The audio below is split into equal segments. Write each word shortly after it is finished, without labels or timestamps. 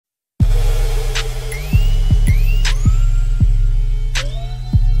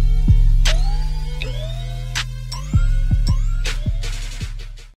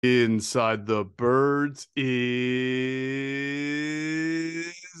Inside the Birds is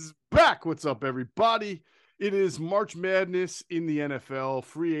back. What's up, everybody? It is March Madness in the NFL,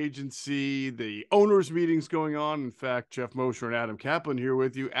 free agency, the owners' meetings going on. In fact, Geoff, Mosher, and Adam Caplan here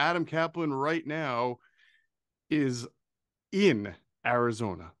with you. Adam Caplan right now is in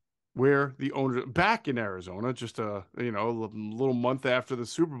Arizona, where the owners back in Arizona, just a little month after the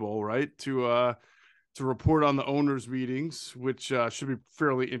Super Bowl, right? To report on the owners' meetings, which should be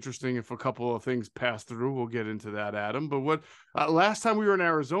fairly interesting if a couple of things pass through. We'll get into that, Adam. But last time we were in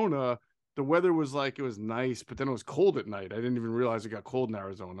Arizona, the weather was like it was nice, but then it was cold at night. I didn't even realize it got cold in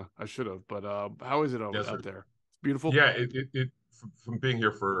Arizona. I should have. But how is it out there? It's beautiful. Yeah, from being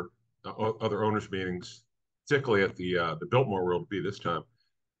here for other owners' meetings, particularly at the Biltmore World to be this time.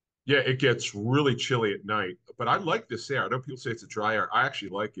 Yeah, it gets really chilly at night, but I like this air. I know people say it's a dry air. I actually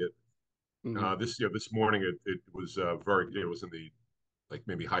like it. Mm-hmm. This morning it was it was in the like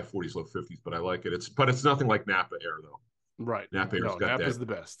maybe high 40s, low 50s, but I like it. It's nothing like Napa air though. Right. Napa air's No, got Napa's that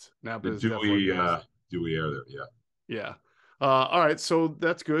the best. Napa the is definitely the best. dewy air there. Yeah. Yeah. All right. So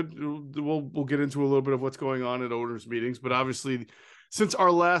that's good. We'll get into a little bit of what's going on at owners' meetings, but obviously, since our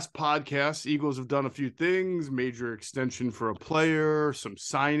last podcast, Eagles have done a few things: major extension for a player, some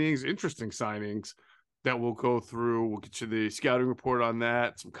signings, interesting signings that we'll go through. We'll get you the scouting report on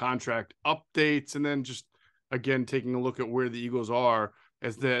that, some contract updates, and then just again taking a look at where the Eagles are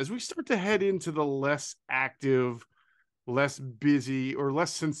as we start to head into the less active, less busy, or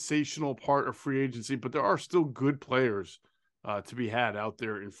less sensational part of free agency, but there are still good players to be had out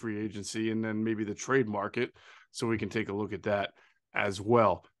there in free agency, and then maybe the trade market. So we can take a look at that as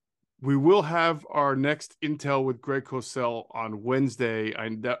well. We will have our next intel with Greg Cosell on Wednesday.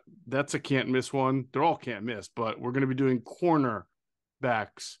 That's a can't miss one. They're all can't miss, but we're going to be doing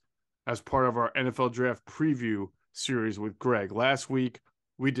cornerbacks as part of our NFL draft preview series with Greg. Last week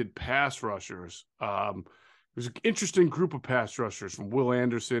we did pass rushers. It was an interesting group of pass rushers from Will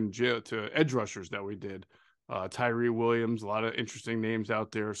Anderson to edge rushers that we did. Tyree Williams, a lot of interesting names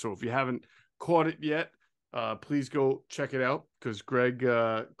out there. So if you haven't caught it yet, please go check it out because Greg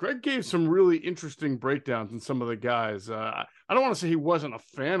gave some really interesting breakdowns in some of the guys. I don't want to say he wasn't a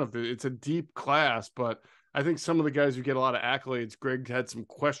fan of it. It's a deep class, but I think some of the guys who get a lot of accolades, Greg had some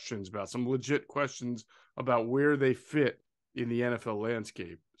questions about, some legit questions about where they fit in the NFL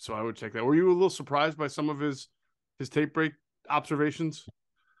landscape. So I would check that. Were you a little surprised by some of his tape break observations?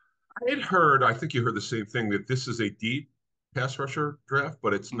 I think you heard the same thing, that this is a deep pass rusher draft,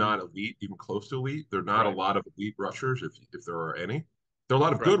 but it's not elite, even close to elite. There are not a lot of elite rushers, if there are any. There are a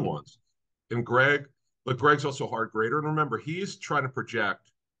lot of good ones. And Greg's also a hard grader. And remember, he's trying to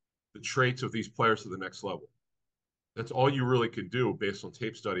project the traits of these players to the next level. That's all you really can do based on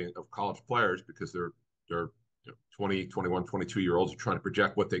tape studying of college players, because they're 20, 21, 22-year-olds are trying to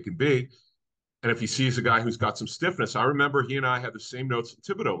project what they can be. And if he sees a guy who's got some stiffness, I remember he and I had the same notes in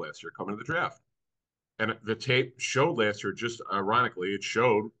Thibodeau last year coming to the draft. And the tape showed last year, just ironically, it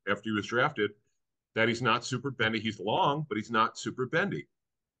showed after he was drafted that he's not super bendy. He's long, but he's not super bendy.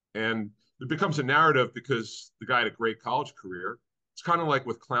 And it becomes a narrative because the guy had a great college career. It's kind of like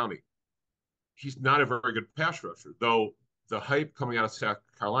with Clowney. He's not a very good pass rusher, though the hype coming out of South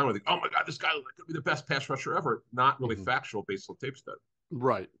Carolina, like, oh my God, this guy could be the best pass rusher ever, not really factual based on tape study.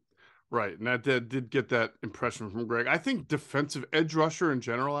 Right. And that did get that impression from Greg. I think defensive edge rusher in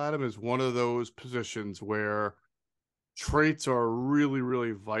general, Adam, is one of those positions where traits are really,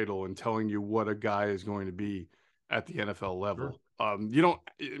 really vital in telling you what a guy is going to be at the NFL level. Sure.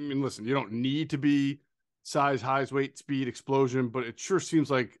 Listen, you don't need to be size, height, weight, speed, explosion, but it sure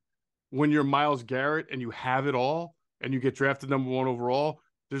seems like when you're Myles Garrett and you have it all and you get drafted number 1 overall,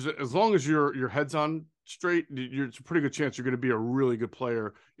 as long as your head's on straight, it's a pretty good chance you're going to be a really good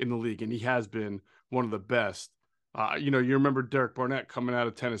player in the league, and he has been one of the best. You remember Derek Barnett coming out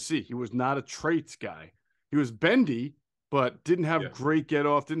of Tennessee. He was not a traits guy. He was bendy, but didn't have great get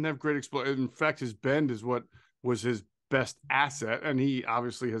off, didn't have great explosion. In fact, his bend is what was his best asset, and he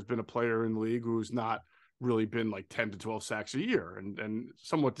obviously has been a player in the league who's not really been like 10 to 12 sacks a year, and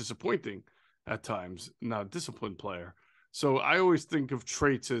somewhat disappointing at times, not a disciplined player. So I always think of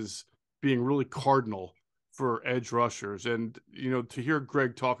traits as being really cardinal for edge rushers. And, to hear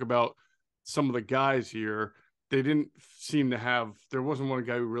Greg talk about some of the guys here, they didn't seem to have, there wasn't one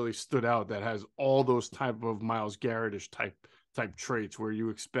guy who really stood out that has all those type of Myles Garrett-ish type traits where you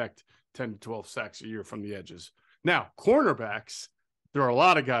expect 10 to 12 sacks a year from the edges. Now, cornerbacks, there are a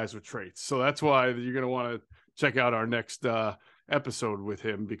lot of guys with traits. So that's why you're going to want to check out our next episode with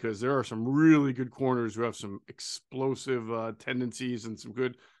him, because there are some really good corners who have some explosive tendencies and some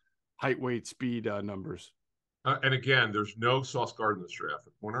good height, weight, speed numbers. And again, there's no Sauce Gardner in this draft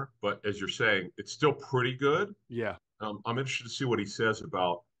at corner, but as you're saying, it's still pretty good. Yeah. I'm interested to see what he says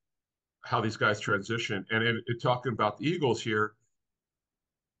about how these guys transition. And talking about the Eagles here,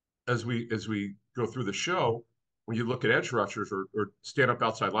 as we go through the show, when you look at edge rushers or stand up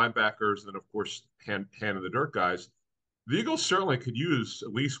outside linebackers, and then of course hand in the dirt guys, the Eagles certainly could use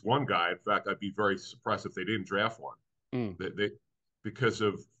at least one guy. In fact, I'd be very surprised if they didn't draft one. They because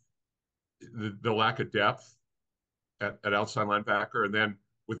of the lack of depth at outside linebacker, and then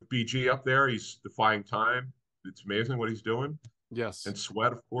with BG up there, he's defying time. It's amazing what he's doing. Yes. And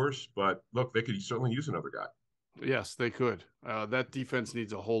Sweat, of course, but look, they could certainly use another guy. Yes, they could. That defense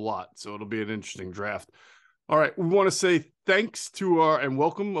needs a whole lot, so it'll be an interesting draft. All right, we want to say thanks to and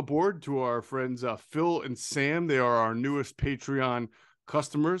welcome aboard to our friends Phil and Sam. They are our newest Patreon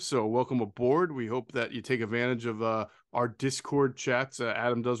customers, so welcome aboard. We hope that you take advantage of our Discord chats.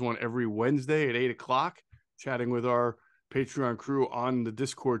 Adam does one every Wednesday at 8 o'clock, chatting with our Patreon crew on the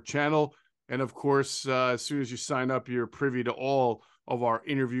Discord channel. And of course, as soon as you sign up, you're privy to all of our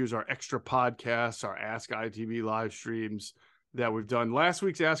interviews, our extra podcasts, our Ask ITB live streams that we've done. Last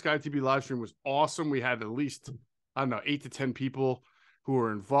week's Ask ITB live stream was awesome. We had at least, 8 to 10 people who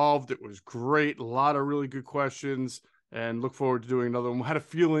were involved. It was great. A lot of really good questions, and look forward to doing another one. We had a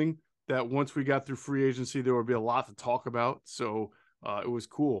feeling that once we got through free agency, there would be a lot to talk about. So it was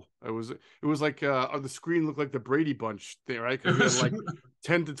cool. It was like the screen looked like the Brady Bunch thing, right? Because we had like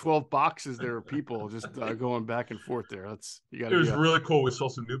 10 to 12 boxes there of people just going back and forth there. It was really cool. We saw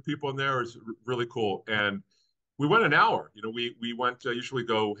some new people in there. It was really cool. And we went an hour. We went, usually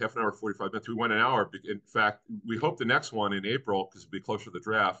go half an hour, 45 minutes. We went an hour. In fact, we hope the next one in April, because it'll be closer to the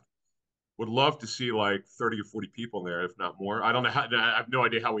draft, would love to see like 30 or 40 people in there, if not more. I don't know I have no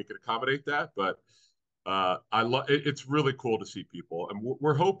idea how we could accommodate that, but it's really cool to see people. And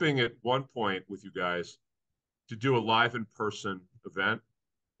we're hoping at one point with you guys to do a live in-person event,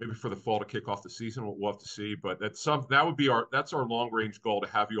 maybe for the fall to kick off the season. We'll have to see, but that's our long-range goal, to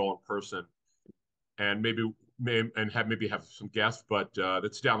have you all in person, and maybe have some guests. But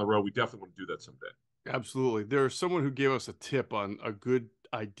that's down the road. We definitely want to do that someday. Absolutely. There's someone who gave us a tip on a good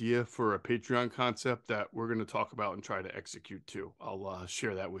idea for a Patreon concept that we're going to talk about and try to execute too. I'll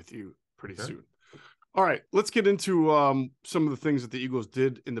share that with you pretty soon. All right, let's get into some of the things that the Eagles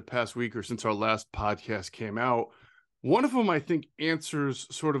did in the past week or since our last podcast came out. One of them, I think, answers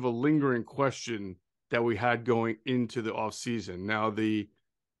sort of a lingering question that we had going into the offseason. Now, the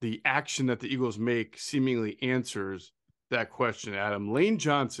action that the Eagles make seemingly answers that question, Adam. Lane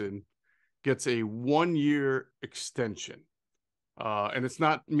Johnson gets a 1-year extension. And it's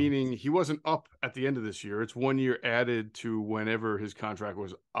not meaning he wasn't up at the end of this year. It's 1 year added to whenever his contract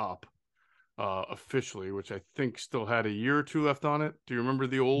was up. Officially, which I think still had a year or two left on it. Do you remember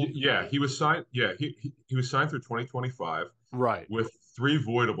the old? Yeah, he was signed. Yeah, he was signed through 2025, right? With 3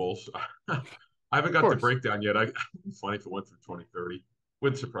 voidables. I haven't got the breakdown yet. It'd be funny if it went through 2030.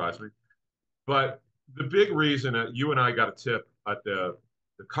 Wouldn't surprise me. But the big reason that you and I got a tip at the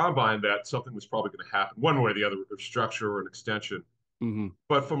combine that something was probably going to happen one way or the other, with a structure or an extension. Mm-hmm.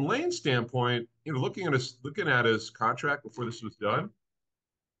 But from Lane's standpoint, looking at his contract before this was done.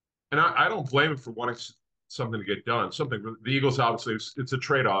 And I don't blame him for wanting something to get done. The Eagles, obviously, it's a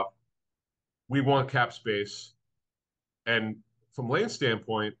trade-off. We want cap space. And from Lane's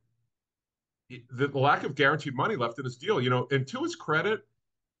standpoint, the lack of guaranteed money left in his deal, and to his credit,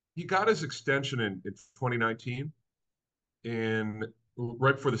 he got his extension in 2019,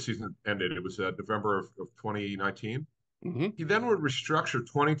 right before the season ended. It was November of 2019. Mm-hmm. He then would restructure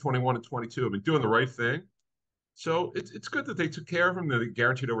 2021 and 22. I mean, doing the right thing. So it's good that they took care of him. They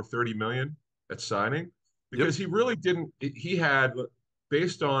guaranteed over $30 million at signing, because he really didn't. He had,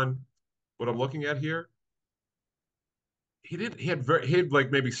 based on what I'm looking at here, he had like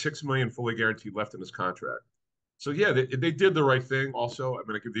maybe $6 million fully guaranteed left in his contract. So yeah, they did the right thing. Also, I'm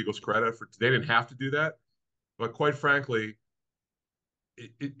going to give the Eagles credit for they didn't have to do that, but quite frankly,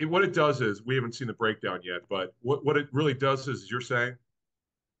 what it does is, we haven't seen the breakdown yet, but what it really does is, you're saying,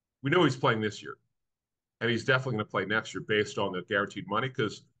 we know he's playing this year. And he's definitely going to play next year based on the guaranteed money,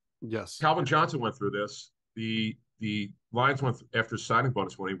 because Calvin Johnson went through this. The Lions went after signing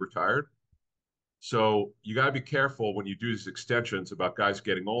bonus when he retired. So you got to be careful when you do these extensions about guys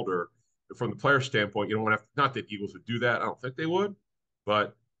getting older. From the player standpoint, you don't want to not that Eagles would do that. I don't think they would.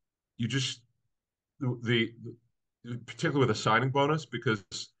 But you just, particularly with a signing bonus, because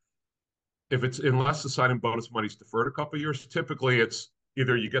unless the signing bonus money is deferred a couple of years, typically it's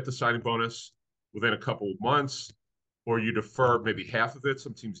either you get the signing bonus within a couple of months, or you defer maybe half of it.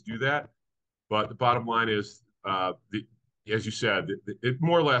 Some teams do that. But the bottom line is, as you said, it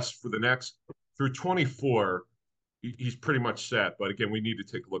more or less for the next, through 24, he's pretty much set. But again, we need to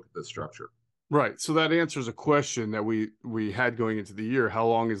take a look at the structure. Right. So that answers a question that we had going into the year. How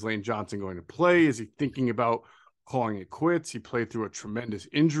long is Lane Johnson going to play? Is he thinking about calling it quits? He played through a tremendous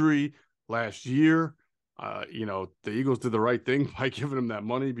injury last year. The Eagles did the right thing by giving him that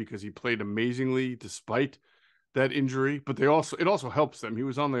money because he played amazingly despite that injury. But it also helps them. He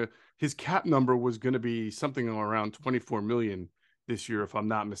was on his cap number was going to be something around 24 million this year, if I'm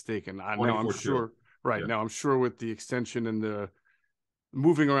not mistaken. Now I'm sure. Right. Yeah. Now I'm sure with the extension and the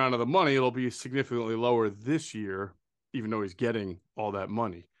moving around of the money, it'll be significantly lower this year, even though he's getting all that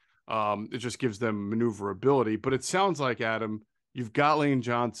money. It just gives them maneuverability. But it sounds like, Adam, you've got Lane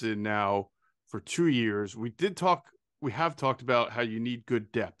Johnson now for 2 years. We have talked about how you need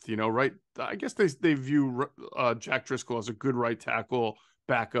good depth, right? I guess they view Jack Driscoll as a good right tackle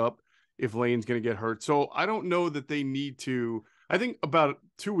backup if Lane's going to get hurt. So I don't know that they need to. I think about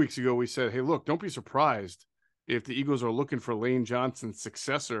 2 weeks ago, we said, hey, look, don't be surprised if the Eagles are looking for Lane Johnson's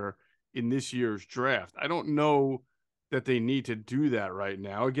successor in this year's draft. I don't know that they need to do that right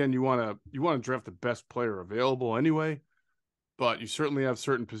now. Again, you want to draft the best player available anyway, but you certainly have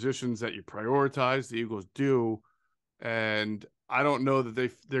certain positions that you prioritize. The Eagles do, and I don't know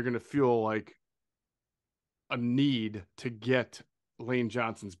that they're going to feel like a need to get Lane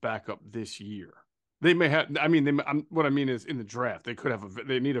Johnson's backup this year. They may have. I mean, what I mean is in the draft, they could have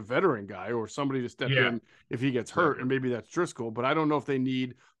they need a veteran guy or somebody to step in if he gets hurt, and maybe that's Driscoll. But I don't know if they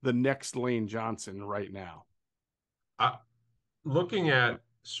need the next Lane Johnson right now. Looking at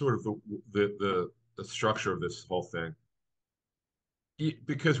sort of the structure of this whole thing,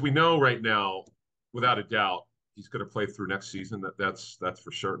 because we know right now, without a doubt, he's going to play through next season. That's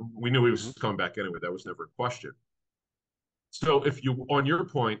for certain. We knew he was coming back anyway. That was never a question. So on your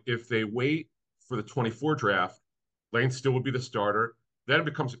point, if they wait for the 24 draft, Lane still would be the starter. Then it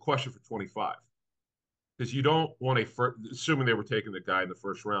becomes a question for 25. Because you don't want assuming they were taking the guy in the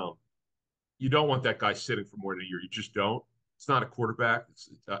first round, you don't want that guy sitting for more than a year. You just don't. It's not a quarterback. It's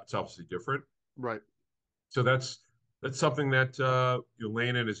obviously different. Right. So that's something that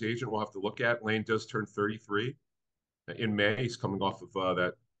Lane and his agent will have to look at. Lane does turn 33 in May. He's coming off of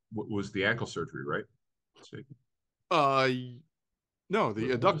that was the ankle surgery, right? No, the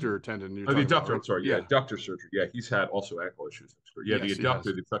adductor tendon. The adductor. I'm sorry. Yeah, adductor surgery. Yeah, he's had also ankle issues. Yeah, yes, the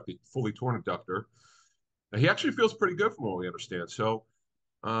adductor, the fully torn adductor. He actually feels pretty good from what we understand. So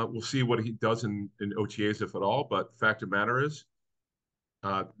we'll see what he does in OTAs, if at all. But the fact of the matter is,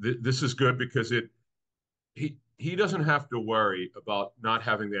 this is good because he doesn't have to worry about not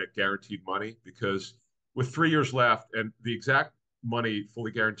having that guaranteed money, because with 3 years left and the exact money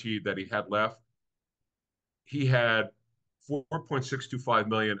fully guaranteed that he had left, he had $4.625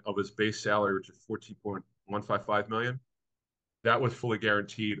 million of his base salary, which is $14.155 million. That was fully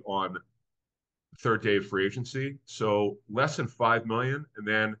guaranteed on the third day of free agency. So less than $5 million. And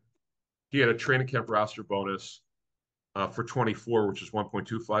then he had a training camp roster bonus for 24, which is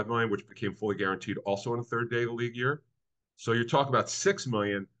 $1.25 million, which became fully guaranteed also on the third day of the league year. So you're talking about $6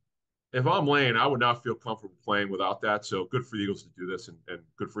 million. If I'm Lane, I would not feel comfortable playing without that. So good for the Eagles to do this, and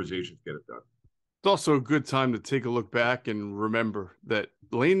good for his agent to get it done. It's also a good time to take a look back and remember that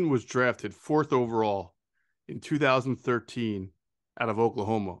Lane was drafted 4th overall in 2013 out of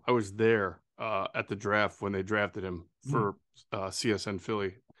Oklahoma. I was there at the draft when they drafted him for CSN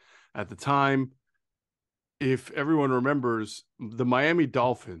Philly. At the time, if everyone remembers, the Miami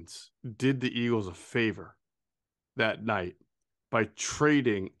Dolphins did the Eagles a favor that night by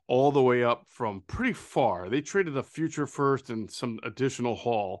trading all the way up from pretty far. They traded a future first and some additional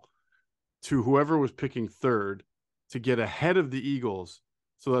haul to whoever was picking third to get ahead of the Eagles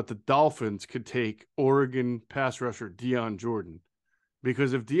so that the Dolphins could take Oregon pass rusher Dion Jordan.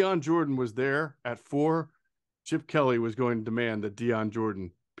 Because if Dion Jordan was there at 4, Chip Kelly was going to demand that Dion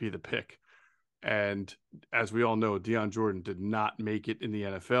Jordan be the pick. And as we all know, Dion Jordan did not make it in the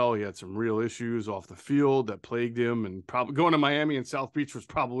NFL. He had some real issues off the field that plagued him, and probably going to Miami and South Beach was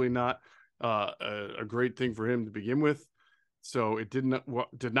probably not a great thing for him to begin with. So it did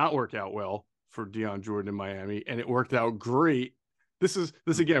not work out well for Dion Jordan in Miami, and it worked out great. This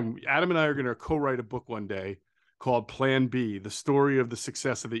again, Adam and I are going to co-write a book one day called Plan B, the story of the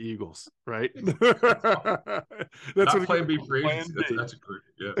success of the Eagles, right? That's not Plan B for agency. That's a great,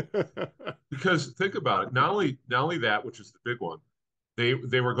 yeah. Because think about it. Not only that, which is the big one,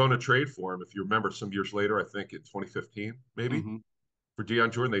 they were going to trade for him. If you remember, some years later, I think in 2015, maybe for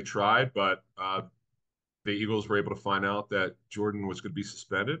Dion Jordan, they tried, but the Eagles were able to find out that Jordan was going to be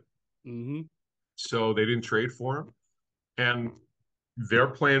suspended. So they didn't trade for him. And their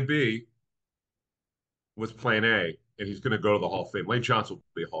plan B was Plan A, and he's going to go to the Hall of Fame. Lane Johnson will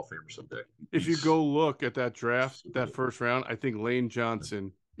be a Hall of Famer someday. If you He's go look at that draft, so that good. first round, I think Lane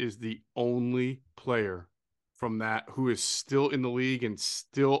Johnson is the only player from that who is still in the league and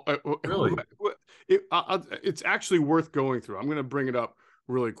still Really? it's actually worth going through. I'm going to bring it up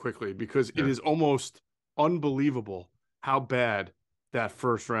really quickly because it Yeah. is almost unbelievable how bad that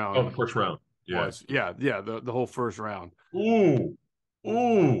first Oh, round the first round. Yeah. was. Yeah, the whole first round. Ooh.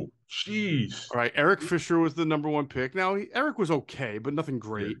 Ooh. Jeez. All right, Eric Fisher was the number one pick. Now Eric was okay, but nothing Yeah.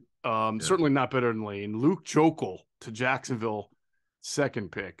 great. Yeah. Certainly not better than Lane. Luke Jokel to Jacksonville,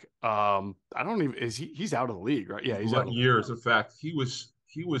 second pick. I don't even is he's out of the league, right? Yeah, he's out of the league. Years. In fact, he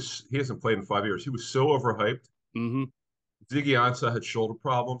hasn't played in 5 years. He was so overhyped. Mm-hmm. Ziggy Ansah had shoulder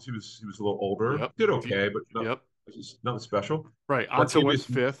problems. He was a little older. Yep. Did okay, but Yep. nothing special. Right. Ansel went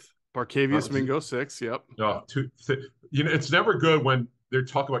Barkevius, fifth. Barkevius Mingo sixth. Yep. it's never good when they're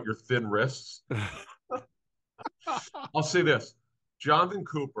talking about your thin wrists. I'll say this, Jonathan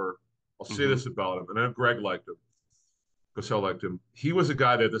Cooper. I'll say Mm-hmm. this about him, and I know Greg liked him. Cosell liked him. He was a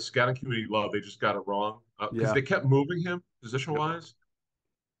guy that the scouting community loved. They just got it wrong because Yeah. they kept moving him position Yep. wise.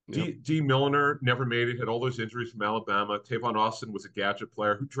 Yep. D Milliner never made it. Had all those injuries from Alabama. Tavon Austin was a gadget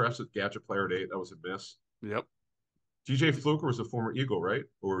player. Who dressed as gadget player at 8? That was a miss. Yep. DJ Fluker was a former Eagle, right?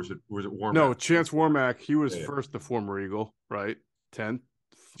 Or was it Warmack? No, Chance Warmack. He was Yeah. first, the former Eagle, right? 10th.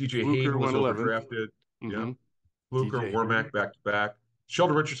 DJ Fluker Hayden was went 11th. overdrafted. Mm-hmm. Yeah. Fluker, DJ Warmack Hayden. back to back.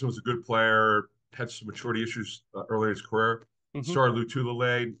 Sheldon Richardson was a good player. Had some maturity issues early in his career. Mm-hmm. Started Lou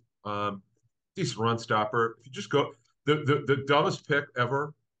Tulele, decent run stopper. If you just go the dumbest pick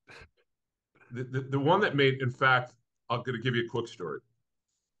ever, the one that made. In fact, I'm going to give you a quick story.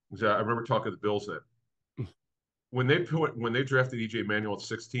 I remember talking to the Bills then. When they drafted EJ Manuel at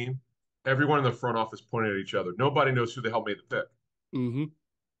 16, everyone in the front office pointed at each other. Nobody knows who the hell made the pick.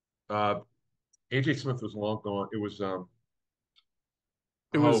 Mm-hmm. AJ Smith was long gone. It was Doug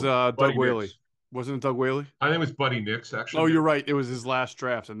Buddy Whaley. Nix. Wasn't it Doug Whaley? I think it was Buddy Nix Oh, actually. you're right. It was his last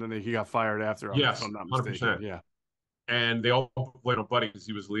draft, and then he got fired after, if Yes, I'm not mistaken. 100%. Yeah. And they all played on Buddy because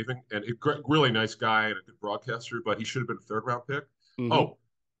he was leaving. And really nice guy and a good broadcaster, but he should have been a third round pick. Mm-hmm. Oh,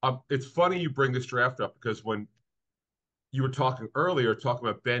 it's funny you bring this draft up because when you were talking earlier, talking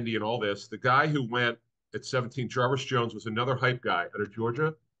about Bendy and all this, the guy who went at 17, Jarvis Jones, was another hype guy out of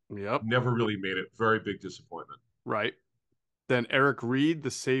Georgia. Yep. Never really made it. Very big disappointment. Right. Then Eric Reed,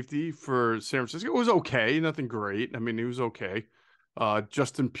 the safety for San Francisco, was okay. Nothing great. I mean, he was okay.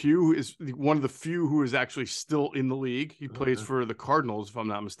 Justin Pugh is one of the few who is actually still in the league. He plays for the Cardinals, if I'm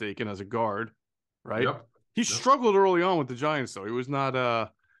not mistaken, as a guard. Right. Yep. He struggled early on with the Giants, though. He was not.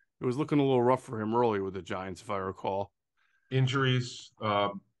 It was looking a little rough for him early with the Giants, if I recall. Injuries,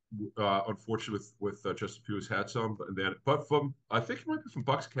 unfortunately, with Justin Pugh has had some, but from I think he might be from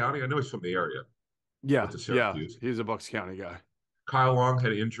Bucks County. I know he's from the area. Yeah, yeah, he's a Bucks County guy. Kyle Long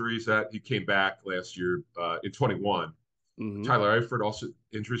had injuries that he came back last year in 21. Mm-hmm. Tyler Eifert also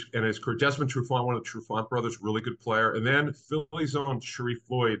injuries, and his career. Desmond Trufant, one of the Trufant brothers, really good player. And then Philly's own Sharif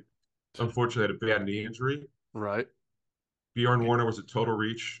Floyd, unfortunately, had a bad knee injury. Right. Bjorn Warner was a total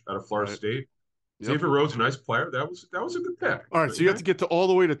reach out of Florida State. Yep. Xavier Rhodes, a nice player. That was a good pick. All right, so you have to get to all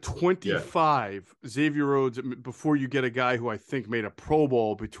the way to 25, Xavier Rhodes, before you get a guy who I think made a Pro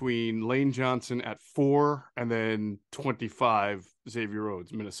Bowl between Lane Johnson at 4 and then 25, Xavier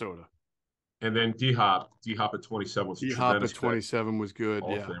Rhodes, Minnesota. And then D-Hop at 27 was D-Hop at 27 was good.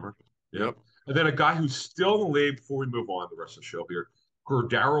 All yeah. Famer. Yep. And then a guy who's still in the league before we move on the rest of the show here,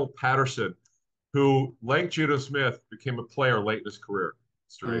 Darrell Patterson, who, like Judo Smith, became a player late in his career.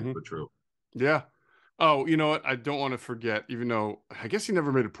 Strange, but true. Yeah. Oh, you know what? I don't want to forget, even though I guess he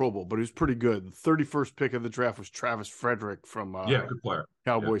never made a Pro Bowl, but he was pretty good. The 31st pick of the draft was Travis Frederick from good player.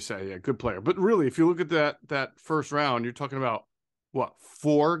 Cowboys say, good player. But really, if you look at that first round, you're talking about what,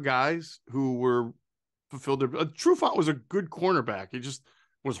 4 guys who were fulfilled their Trufant was a good cornerback. He just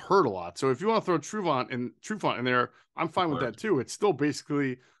was hurt a lot. So if you want to throw Trufant in there, I'm fine with that too. It's still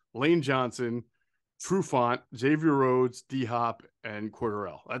basically Lane Johnson, Trufant, Xavier Rhodes, D-Hop, and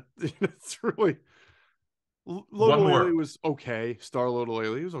Cordarrelle. That's really Lodolele was okay. Star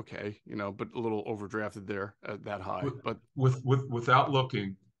Lodolele was okay, but a little overdrafted there at that high. But without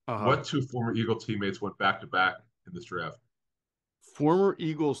looking, what 2 former Eagle teammates went back to back in this draft? Former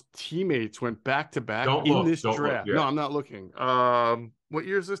Eagles teammates went back to back in this draft. No, I'm not looking. What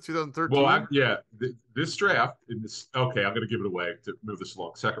year is this? 2013. Well, this draft in this. Okay, I'm going to give it away to move this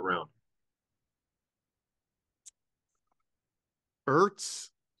along. Second round. Ertz.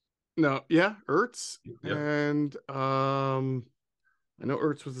 No, yeah, Ertz. Yep. And I know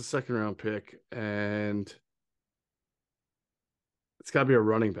Ertz was the second round pick, and it's got to be a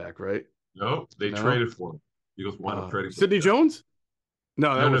running back, right? No, they No. traded for him. Eagles wound up trading for him. Sidney Jones?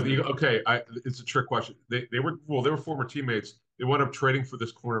 No, that No, wasn't it. okay. It's a trick question. They were former teammates. They wound up trading for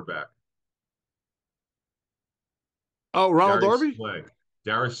this cornerback, Oh, Ronald Darius Darby? Slay.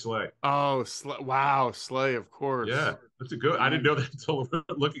 Darius Slay. Oh, wow, Slay, of course. Yeah, that's a good. I didn't know that until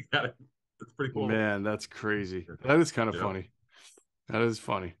looking at it. That's pretty cool. Man, that's crazy. That is kind of Yeah. funny. That is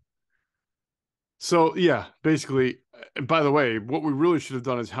funny. So yeah, basically, by the way, what we really should have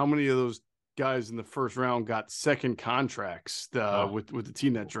done is how many of those guys in the first round got second contracts Oh, with the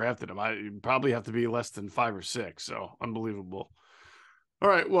team that drafted them. I probably have to be less than 5 or 6. So unbelievable. All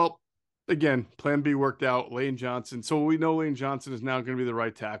right, well, again, Plan B worked out. Lane Johnson. So we know Lane Johnson is now going to be the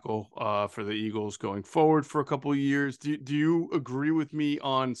right tackle for the Eagles going forward for a couple of years. Do you agree with me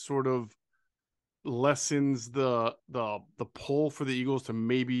on sort of lessens the pull for the Eagles to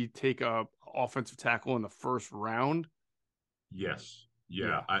maybe take a offensive tackle in the first round? yes.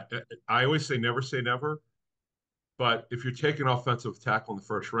 Yeah. Yeah. I always say never. But if you're taking offensive tackle in the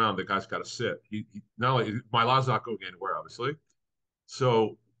first round, the guy's got to sit. He not only Myla's not going anywhere, obviously.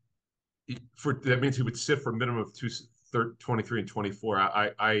 So for that means he would sit for a minimum of 23 and 24.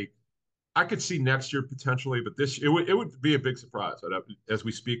 I could see next year potentially, but it would be a big surprise. As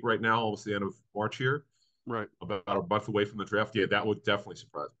we speak right now, almost the end of March here, Right. about a month away from the draft. Yeah, that would definitely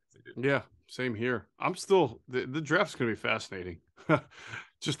surprise me if they did. Yeah, same here. I'm still the draft's going to be fascinating.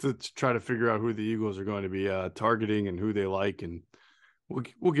 Just to try to figure out who the Eagles are going to be targeting and who they like, and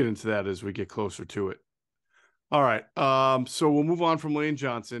we'll get into that as we get closer to it. All right. So we'll move on from Lane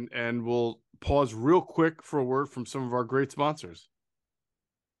Johnson and we'll pause real quick for a word from some of our great sponsors.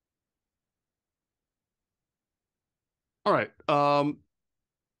 All right.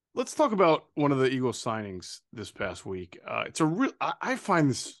 Let's talk about one of the Eagles signings this past week. It's a real. I find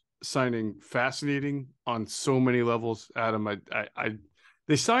this signing fascinating on so many levels. Adam,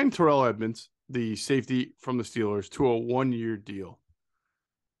 they signed Terrell Edmunds, the safety from the Steelers, to a 1-year deal.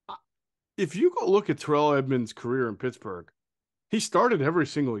 If you go look at Terrell Edmunds' career in Pittsburgh, he started every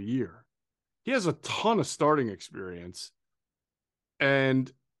single year. He has a ton of starting experience,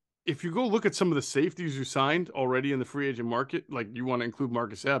 and if you go look at some of the safeties who signed already in the free agent market, like you want to include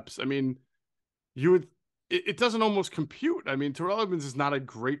Marcus Epps, I mean, you would it doesn't almost compute. I mean, Terrell Edmunds is not a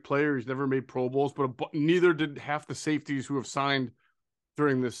great player. He's never made Pro Bowls, but neither did half the safeties who have signed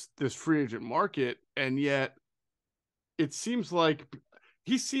during this free agent market. And yet it seems like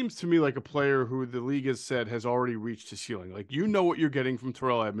he seems to me like a player who the league has said has already reached his ceiling. Like, you know what you're getting from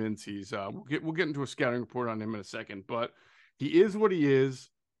Terrell Edmunds. He's we'll get into a scouting report on him in a second, but he is what he is.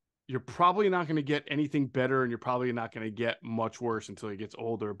 You're probably not going to get anything better, and you're probably not going to get much worse until he gets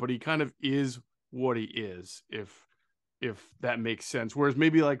older. But he kind of is what he is, if that makes sense. Whereas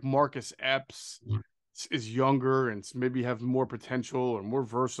maybe like Marcus Epps is younger and maybe have more potential or more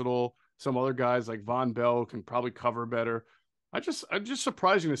versatile. Some other guys like Von Bell can probably cover better. I'm just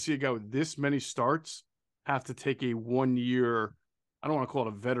surprising to see a guy with this many starts have to take a 1-year. I don't want to call it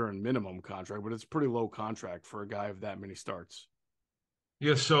a veteran minimum contract, but it's a pretty low contract for a guy of that many starts.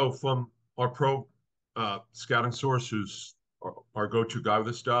 Yeah. So from our pro scouting source, who's our go-to guy with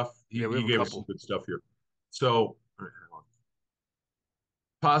this stuff, Yeah, we he have a gave us some couple. good stuff here. So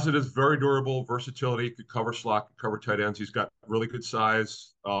positives, very durable, versatility, could cover slot, could cover tight ends. He's got really good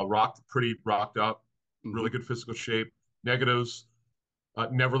size, pretty rocked up, Mm-hmm. really good physical shape. Negatives,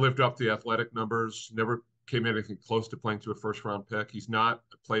 never lived up to the athletic numbers, never came anything close to playing to a first round pick. He's not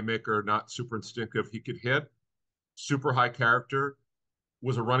a playmaker, not super instinctive. He could hit, super high character,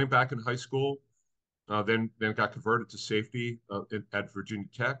 was a running back in high school, then got converted to safety at Virginia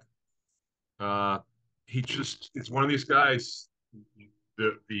Tech. He just is one of these guys.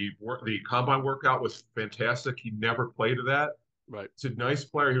 The combine workout was fantastic. He never played to that. Right. It's a nice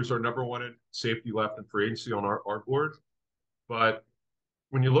player. He was our number one in safety left in free agency on our board. But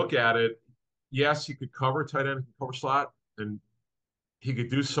when you look at it, yes, he could cover tight end, he could cover slot, and he could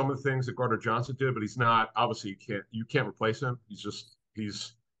do some of the things that Gardner Johnson did, but he's not obviously you can't replace him.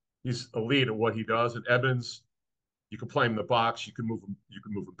 He's elite at what he does. And Evans, you can play him in the box, you can move him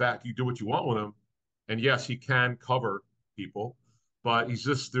back, you do what you want with him. And yes, he can cover people, but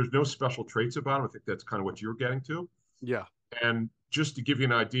there's no special traits about him. I think that's kind of what you're getting to. Yeah. And just to give you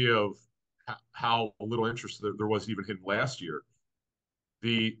an idea of how little interest there was even in last year,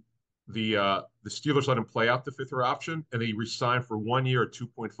 the Steelers let him play out the fifth year option, and he re-signed for 1 year at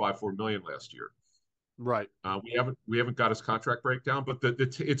 $2.54 million last year. Right. We haven't got his contract breakdown, but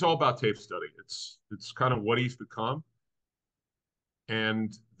it's all about tape study. It's kind of what he's become,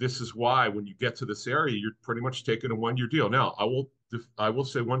 and this is why when you get to this area, you're pretty much taking a 1 year deal. Now, I will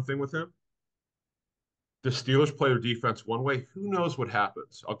say one thing with him. the Steelers play their defense one way. Who knows what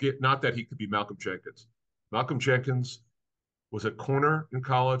happens? Not that he could be Malcolm Jenkins. Malcolm Jenkins was a corner in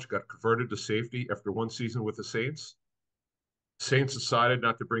college, got converted to safety after one season with the Saints. Saints decided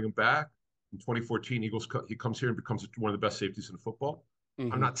not to bring him back. In 2014, he comes here and becomes one of the best safeties in football.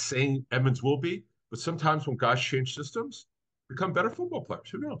 I'm not saying Edmunds will be, but sometimes when guys change systems, become better football players.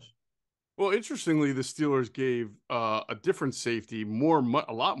 Who knows? Well, interestingly, the Steelers gave a different safety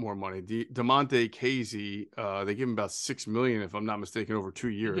a lot more money. DeMonte Casey, they gave him about $6 million, if I'm not mistaken, over 2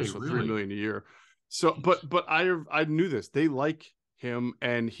 years, so really? $3 million a year. So, but I knew this. They like him,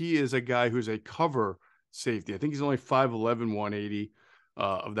 and he is a guy who's a cover safety. I think he's only 5'11", 180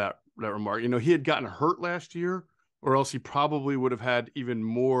 of that remark. You know, he had gotten hurt last year, or else he probably would have had even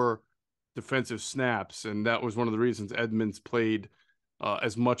more defensive snaps, and that was one of the reasons Edmunds played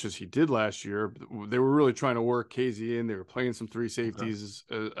as much as he did last year. They were really trying to work Casey in. They were playing some three safeties,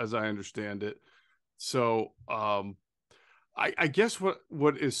 as I understand it. So I guess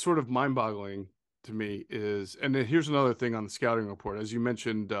what is sort of mind-boggling to me is, and then here's another thing on the scouting report. As you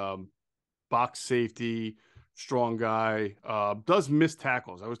mentioned, box safety, strong guy, does miss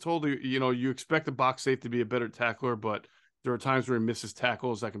tackles. I was told, you expect a box safety to be a better tackler, but there are times where he misses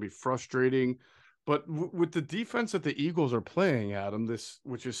tackles that can be frustrating. But with the defense that the Eagles are playing, Adam,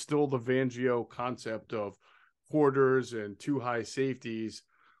 which is still the Fangio concept of quarters and two high safeties,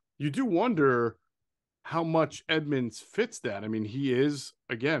 you do wonder how much Edmunds fits that. I mean, he is,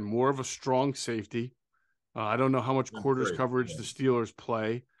 again, more of a strong safety. I don't know how much quarters coverage the Steelers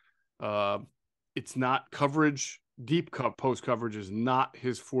play. It's not coverage. Deep post coverage is not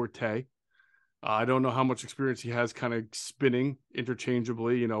his forte. I don't know how much experience he has kind of spinning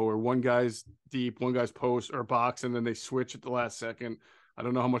interchangeably, where one guy's deep, one guy's post or box, and then they switch at the last second. I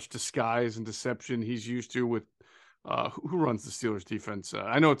don't know how much disguise and deception he's used to with who runs the Steelers defense.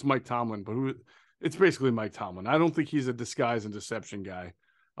 I know it's Mike Tomlin, but it's basically Mike Tomlin. I don't think he's a disguise and deception guy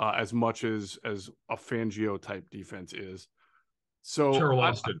as much as a Fangio type defense is. So Terrell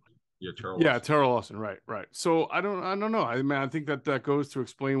Austin. Terrell Austin. Right. So I don't know. I mean, I think that goes to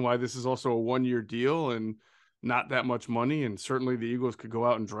explain why this is also a 1-year deal and not that much money. And certainly the Eagles could go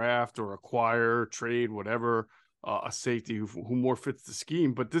out and draft or acquire, trade, whatever, a safety who more fits the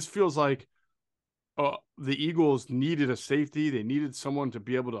scheme. But this feels like the Eagles needed a safety. They needed someone to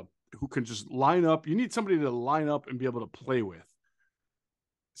be able to, who can just line up. You need somebody to line up and be able to play with,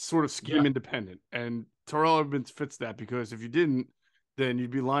 sort of scheme independent. And Terrell Edmunds fits that, because if you didn't, then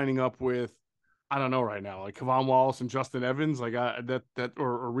you'd be lining up with, I don't know right now, like Kevon Wallace and Justin Evans, like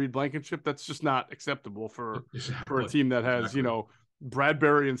or Reed Blankenship. That's just not acceptable for a team that has,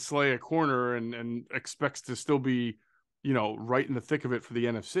 Bradbury and Slay at corner and expects to still be, right in the thick of it for the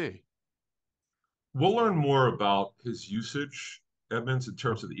NFC. We'll learn more about his usage, Edmunds, in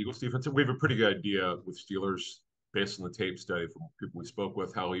terms of the Eagles defense. And we have a pretty good idea with Steelers based on the tape study from people we spoke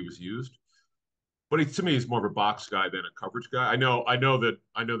with, how he was used. But to me, he's more of a box guy than a coverage guy. I know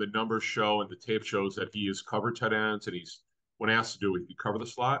the numbers show and the tape shows that he is covered tight ends, and he's, when asked to do it, he cover the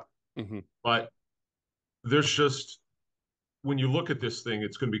slot. But there's just, when you look at this thing,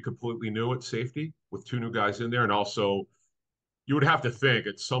 it's going to be completely new at safety with 2 new guys in there. And also, you would have to think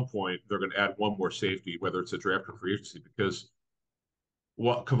at some point they're going to add one more safety, whether it's a draft or free agency, because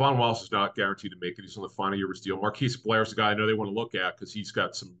Kevon Wallace is not guaranteed to make it. He's on the final year of his deal. Marquise Blair's the guy I know they want to look at because he's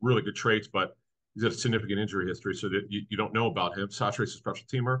got some really good traits, but he's got a significant injury history, so that you don't know about him. Saturate's a special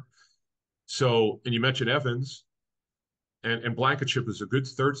teamer. So, and you mentioned Evans, and Blankenship is a good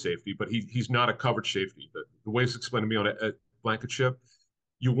third safety, but he's not a coverage safety. The way it's explained to me on a Blankenship,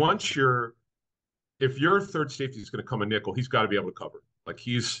 if your third safety is going to come a nickel, he's got to be able to cover. Like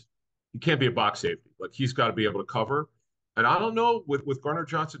he can't be a box safety. Like he's got to be able to cover. And I don't know, with Gardner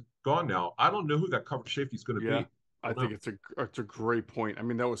Johnson gone now, I don't know who that coverage safety is going to be. I think it's a great point. I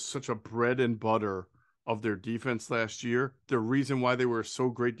mean, that was such a bread and butter of their defense last year. The reason why they were so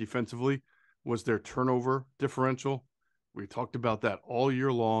great defensively was their turnover differential. We talked about that all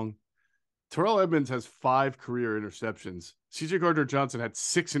year long. Terrell Edmunds has 5 career interceptions. CJ Gardner-Johnson had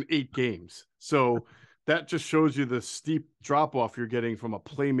 6 in 8 games. So that just shows you the steep drop-off you're getting from a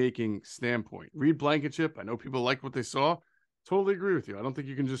playmaking standpoint. Reed Blankenship, I know people like what they saw. Totally agree with you. I don't think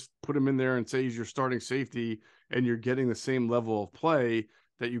you can just put him in there and say he's your starting safety and you're getting the same level of play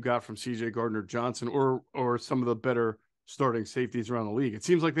that you got from CJ Gardner-Johnson or some of the better starting safeties around the league. It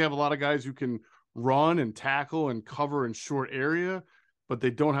seems like they have a lot of guys who can run and tackle and cover in short area, but they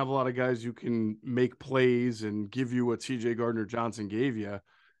don't have a lot of guys who can make plays and give you what CJ Gardner-Johnson gave you.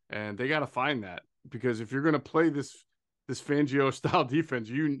 And they got to find that, because if you're going to play this Fangio style defense,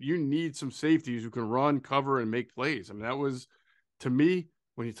 you need some safeties who can run, cover, and make plays. I mean, that was, to me,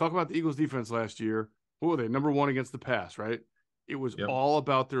 when you talk about the Eagles defense last year, what were they? Number one against the pass, right? It was Yep. all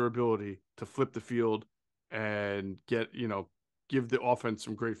about their ability to flip the field and give the offense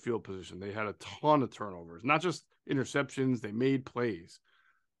some great field position. They had a ton of turnovers, not just interceptions. They made plays.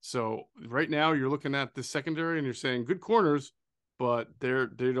 So right now you're looking at the secondary and you're saying good corners, but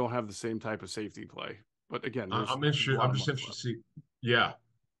they don't have the same type of safety play. But again, there's I'm a interested. lot I'm of just months interested to left. see. Yeah.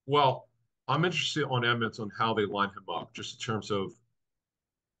 Well, I'm interested on Edmonds on how they line him up, just in terms of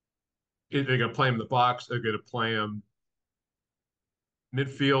are they going to play him in the box? They're going to play him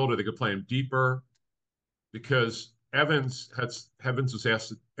midfield, or they could play him deeper. Because Evans was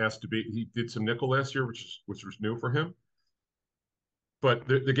asked to be. He did some nickel last year, which was new for him.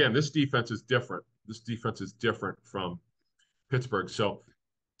 But again, this defense is different. This defense is different from Pittsburgh. So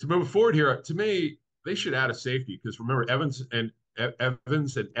to move forward here, to me, they should add a safety because remember Evans and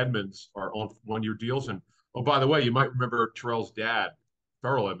Edmunds are on 1 year deals. And oh, by the way, you might remember Terrell's dad,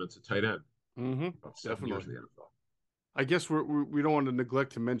 Terrell Edmunds, a tight end, about 7 years Definitely. in the NFL. I guess we don't want to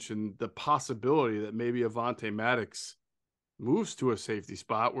neglect to mention the possibility that maybe Avonte Maddox moves to a safety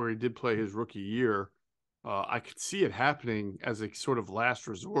spot where he did play his rookie year. I could see it happening as a sort of last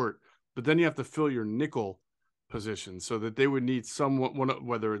resort, but then you have to fill your nickel position so that they would need someone,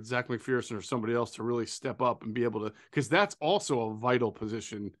 whether it's Zach McPherson or somebody else, to really step up and be able to, because that's also a vital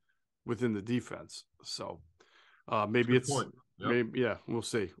position within the defense. So That's a maybe good it's point. Yep. maybe yeah, we'll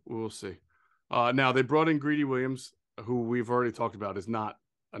see. We'll see. Now they brought in Greedy Williams, who we've already talked about is not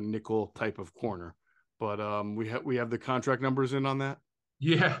a nickel type of corner, but we have the contract numbers in on that.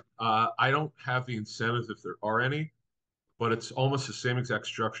 Yeah, I don't have the incentives if there are any, but it's almost the same exact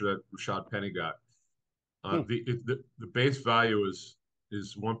structure that Rashad Penny got. Hmm. The base value is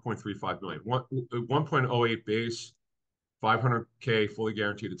 1.35 million. 1.08 base, 500K fully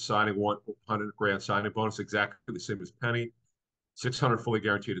guaranteed at signing, 100 grand signing bonus, exactly the same as Penny, 600 fully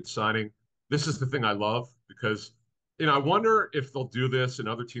guaranteed at signing. This is the thing I love because I wonder if they'll do this and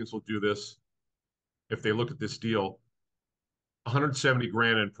other teams will do this if they look at this deal. 170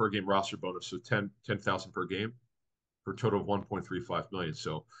 grand in per game roster bonus, so 10,000 per game for a total of 1.35 million.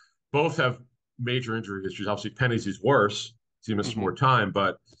 So both have major injury histories. Obviously, Penny's is worse. He missed more time,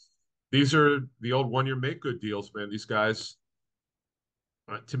 but these are the old 1 year make good deals, man. These guys,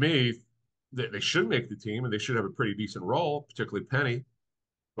 to me, they should make the team and they should have a pretty decent role, particularly Penny.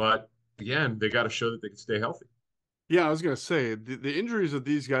 But again, they got to show that they can stay healthy. Yeah, I was gonna say the injuries that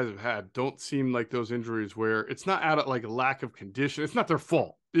these guys have had don't seem like those injuries where it's not out of like a lack of condition. It's not their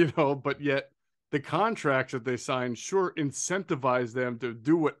fault, but yet the contracts that they sign sure incentivize them to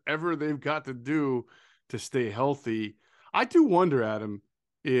do whatever they've got to do to stay healthy. I do wonder, Adam,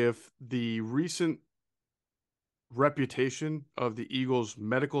 if the recent reputation of the Eagles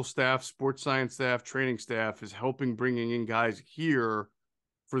medical staff, sports science staff, training staff is helping bringing in guys here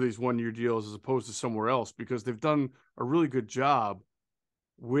for these 1 year deals as opposed to somewhere else, because they've done a really good job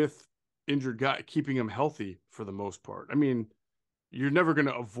with injured guy keeping them healthy for the most part. I mean, you're never going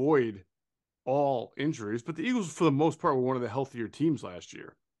to avoid all injuries, but the Eagles for the most part were one of the healthier teams last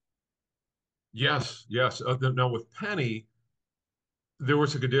year. Yes, yes. Now with Penny, there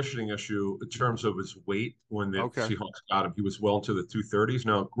was a conditioning issue in terms of his weight when the Okay. Seahawks got him. He was well into the 230s.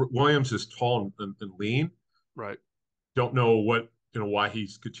 Now Williams is tall and lean. Right. Don't know why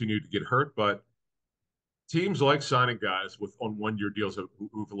he's continued to get hurt, but teams like signing guys with on 1 year deals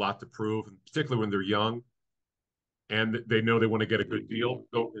who've a lot to prove, and particularly when they're young and they know they want to get a good deal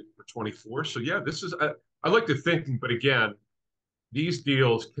go for 24. So yeah, this is I like to think, but again, these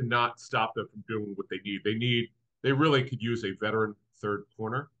deals cannot stop them from doing what they need. They really could use a veteran third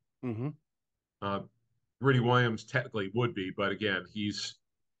corner. Mm-hmm. Uh, Greedy Williams technically would be, but again, he's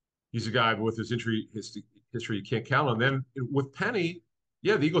a guy with his injury history you can't count on. Then with Penny,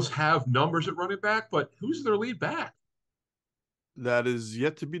 yeah, the Eagles have numbers at running back, but who's their lead back? That is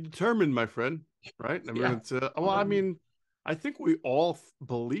yet to be determined, my friend. Right? I mean, Yeah. it's well, I mean, I think we all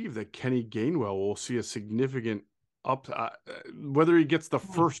believe that Kenny Gainwell will see a significant up, whether he gets the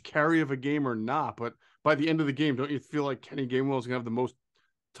first carry of a game or not. But by the end of the game, don't you feel like Kenny Gainwell is going to have the most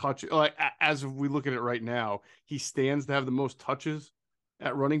touch? Like as we look at it right now, he stands to have the most touches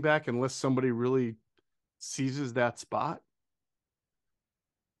at running back unless somebody really seizes that spot.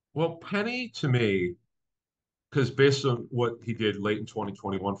 Well, Penny to me, because based on what he did late in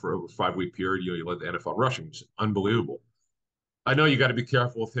 2021 for over a 5 week period, he led the NFL rushing, which is unbelievable. I know you got to be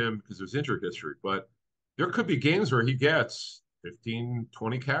careful with him because there's injury history, but there could be games where he gets 15,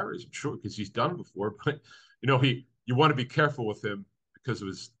 20 carries, I'm sure, because he's done before. But you want to be careful with him because of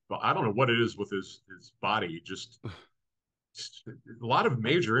his. I don't know what it is with his body. Just a lot of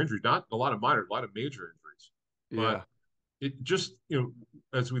major injuries, not a lot of minor, a lot of major injuries. Yeah. But it just,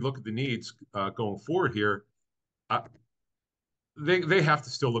 as we look at the needs going forward here, uh, they have to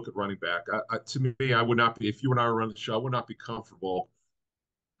still look at running back. To me, I would not be, if you and I were running the show, I would not be comfortable.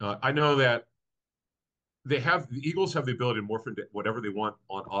 I know that the Eagles have the ability to morph into whatever they want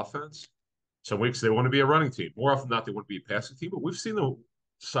on offense. Some weeks they want to be a running team. More often than not, they want to be a passing team. But we've seen them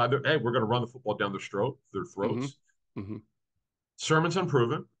decide that, hey, we're going to run the football down their throats. Mm-hmm. Sermon's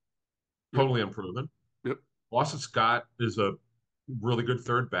unproven, Yep. totally unproven. Yep. Boston Scott is a really good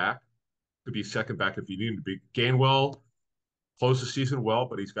third back. Could be a second back if you need him to be. Gainwell closed the season well,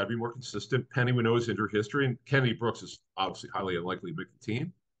 but he's got to be more consistent. Penny, we know his injury history, and Kennedy Brooks is obviously highly unlikely to make the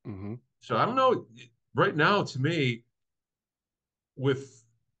team. Mm-hmm. So I don't know. Right now, to me, with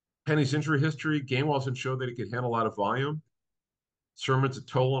Penny's injury history, Gainwell hasn't showed that he can handle a lot of volume. Sermon's a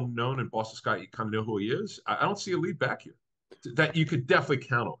total unknown, and Boston Scott, you kind of know who he is. I don't see a lead back here that you could definitely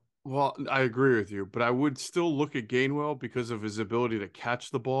count on. Well, I agree with you, but I would still look at Gainwell because of his ability to catch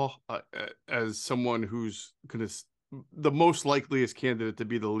the ball as someone who's going to the most likeliest candidate to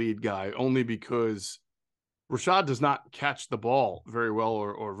be the lead guy, only because Rashad does not catch the ball very well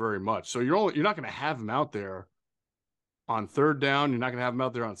or very much. So you're not going to have him out there on third down. You're not going to have him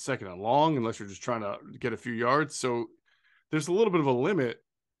out there on second and long unless you're just trying to get a few yards. So there's a little bit of a limit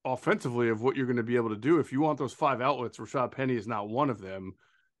offensively of what you're going to be able to do. If you want those 5 outlets, Rashad Penny is not one of them.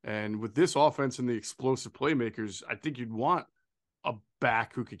 And with this offense and the explosive playmakers, I think you'd want a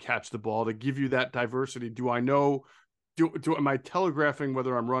back who could catch the ball to give you that diversity. Am I telegraphing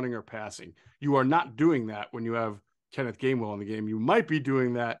whether I'm running or passing? You are not doing that when you have Kenneth Gainwell in the game. You might be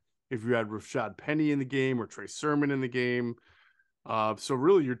doing that if you had Rashad Penny in the game or Trey Sermon in the game. So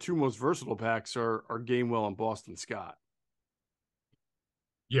really your 2 most versatile backs are Gainwell and Boston Scott.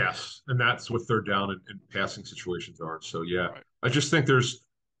 Yes, and that's what third down and passing situations are. So, yeah, Right. I just think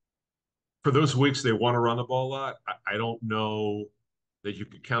for those weeks they want to run the ball a lot. I don't know that you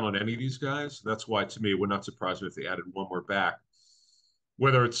could count on any of these guys. That's why, to me, it would not surprise me if they added one more back,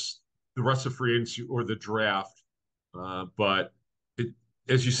 whether it's the rest of free agency or the draft. But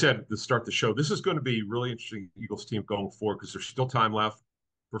as you said to start the show, this is going to be really interesting Eagles team going forward because there's still time left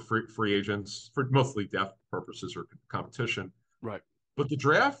for free agents for mostly depth purposes or competition. Right. But the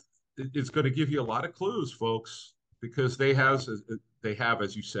draft is going to give you a lot of clues, folks, because they have,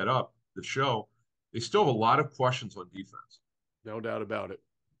 as you set up the show, they still have a lot of questions on defense. No doubt about it.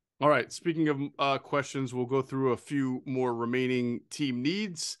 All right. Speaking of questions, we'll go through a few more remaining team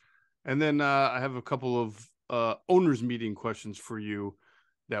needs. And then I have a couple of owners meeting questions for you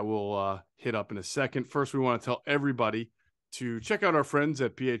that we'll hit up in a second. First, we want to tell everybody to check out our friends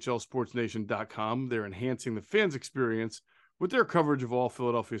at phlsportsnation.com. They're enhancing the fans' experience with their coverage of all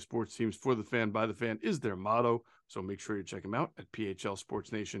Philadelphia sports teams. For the fan, by the fan is their motto. So make sure you check them out at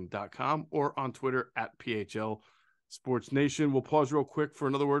phlsportsnation.com or on Twitter at phlsportsnation. We'll pause real quick for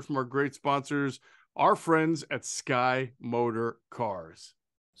another word from our great sponsors, our friends at Sky Motor Cars.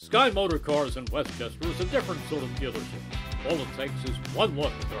 Sky Motor Cars in Westchester is a different sort of dealership. All it takes is one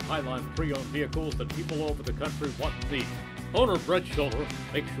look at their Highline pre-owned vehicles that people over the country want and need. Owner Brett Schulter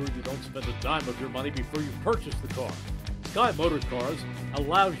makes sure you don't spend a dime of your money before you purchase the car. Sky Motor Cars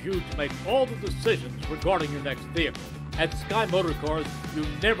allows you to make all the decisions regarding your next vehicle. At Sky Motor Cars, you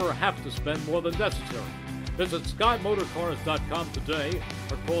never have to spend more than necessary. Visit SkyMotorCars.com today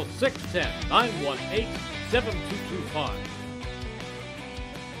or call 610-918-7225.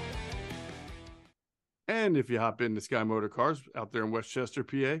 And if you hop into Sky Motor Cars out there in Westchester,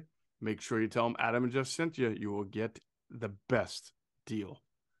 PA, make sure you tell them Adam and Geoff sent you. You will get the best deal.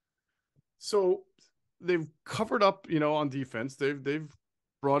 So they've covered up, on defense. They've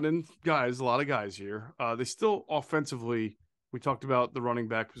brought in guys, a lot of guys here. They still offensively, we talked about the running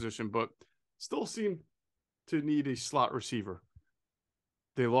back position, but still seem to need a slot receiver.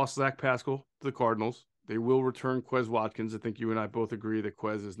 They lost Zach Pascal to the Cardinals. They will return Quez Watkins. I think you and I both agree that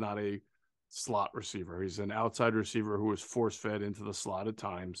Quez is not a slot receiver. He's an outside receiver who was force-fed into the slot at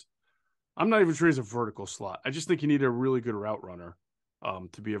times. I'm not even sure he's a vertical slot. I just think you need a really good route runner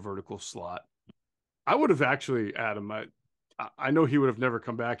to be a vertical slot. I would have actually, Adam, I know he would have never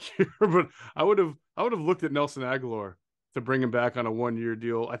come back here, but I would have looked at Nelson Aguilar to bring him back on a 1-year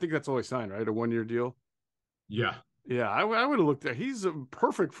deal. I think that's all he signed, right? A 1-year deal. Yeah. Yeah, I would have looked at. He's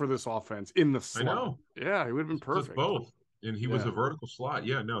perfect for this offense in the slot. I know. Yeah, he would have been perfect. Both, and he was a vertical slot.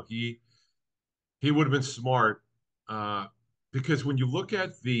 Yeah, no, he would have been smart because when you look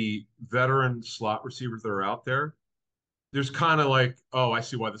at the veteran slot receivers that are out there, there's kind of like, oh, I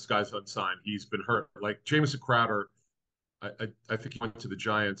see why this guy's unsigned. He's been hurt. Like Jamison Crowder, I think he went to the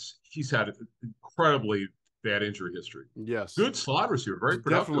Giants. He's had incredibly bad injury history. Yes. Good slot receiver, very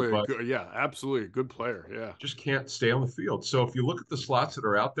productive, Definitely but good, yeah, absolutely a good player. Yeah. just can't stay on the field. So if you look at the slots that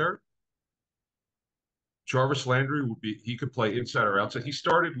are out there, Jarvis Landry he could play inside or outside. He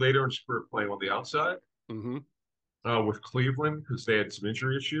started later in spurt playing on the outside with Cleveland because they had some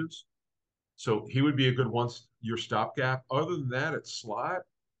injury issues. So he would be a good once-year stopgap. Other than that, it's slot.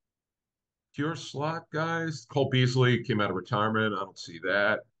 Pure slot guys. Cole Beasley came out of retirement. I don't see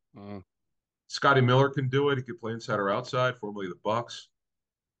that. Scotty Miller can do it. He could play inside or outside, formerly the Bucks.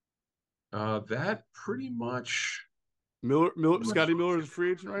 That pretty much. Scotty Miller is a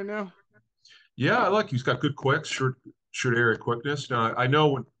free agent right now. Yeah, he's got good quicks, short area quickness. Now I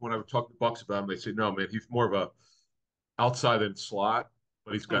know when I would talk to Bucks about him, they say no, man, he's more of a outside than slot,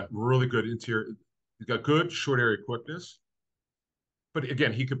 but he's got really good interior. He's got good short area quickness. But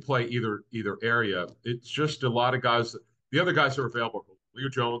again, he could play either area. It's just a lot of guys. The other guys are available. Leo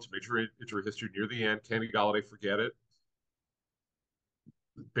Jones, major injury history near the end. Kenny Golladay, forget it.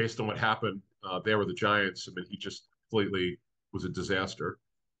 Based on what happened, they were the Giants. I mean, he just completely was a disaster.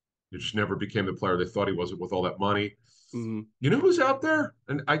 He just never became the player they thought he was with all that money. You know who's out there?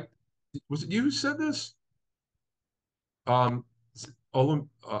 And was it you who said this?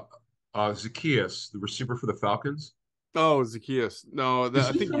 Zacchaeus, the receiver for the Falcons. Oh, Zacchaeus. No,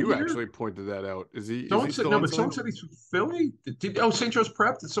 I think you here? actually pointed that out. Is he? Someone is he said still no, on but someone time? said he's from Philly. St. Joe's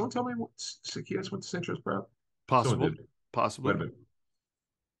Prep? Did someone tell me Zacchaeus went to St. Joe's Prep? Possible. Wait a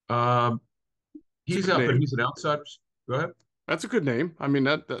minute. He's out there. He's an outsider. Go ahead. That's a good name. I mean,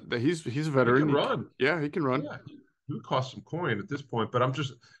 that he's a veteran. He can run. Yeah, he can run. Yeah, he would cost some coin at this point. But now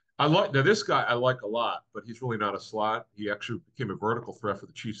this guy I like a lot, but he's really not a slot. He actually became a vertical threat for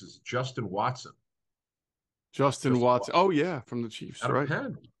the Chiefs. Is Justin Watson. Justin Watson. Oh yeah, from the Chiefs, out right? Of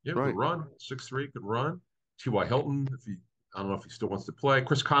Penn. Yeah, right. Could run. 6'3", could run. T.Y. Hilton, I don't know if he still wants to play.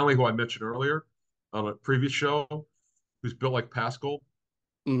 Chris Conley, who I mentioned earlier on a previous show, who's built like Pascal.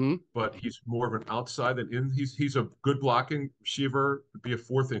 But he's more of an outside than in. He's a good blocking receiver, could be a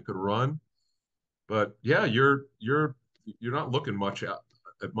fourth and could run. But yeah, you're not looking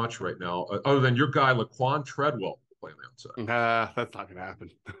at much right now, other than your guy Laquan Treadwell playing the outside. That's not gonna happen.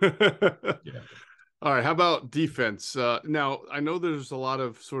 Yeah. All right, how about defense? Now I know there's a lot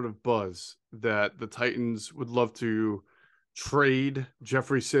of sort of buzz that the Titans would love to trade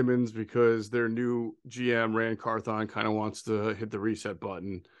Jeffrey Simmons because their new GM Rand Carthon kind of wants to hit the reset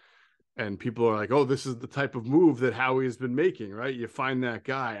button, and people are like, "Oh, this is the type of move that Howie has been making." Right? You find that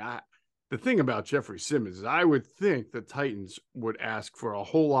guy. The thing about Jeffrey Simmons is, I would think the Titans would ask for a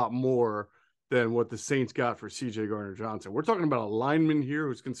whole lot more than what the Saints got for C.J. Gardner-Johnson. We're talking about a lineman here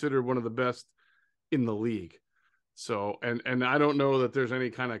who's considered one of the best in the league. So, and I don't know that there's any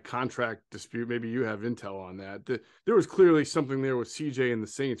kind of contract dispute. Maybe you have intel on that. There was clearly something there with CJ and the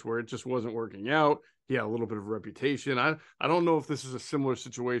Saints where it just wasn't working out. He had a little bit of reputation. I don't know if this is a similar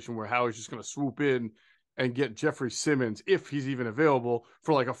situation where Howie's just going to swoop in and get Jeffrey Simmons, if he's even available,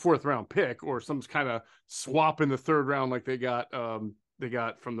 for like a 4th round pick or some kind of swap in the 3rd round like they got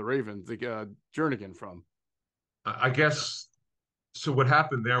from the Ravens, they got Jernigan from. I guess. So what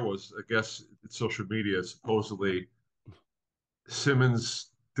happened there was, I guess, social media, supposedly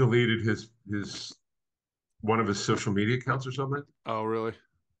Simmons deleted his one of his social media accounts or something. Oh, really?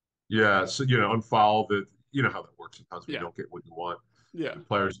 Yeah. So, unfollow the, how that works sometimes when you don't get what you want. Yeah.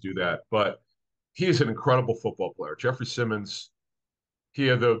 Players do that. But he is an incredible football player. Jeffrey Simmons, he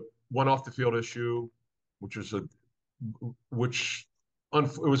had the one off the field issue, it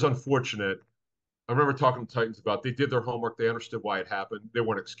was unfortunate. I remember talking to Titans about they did their homework. They understood why it happened. They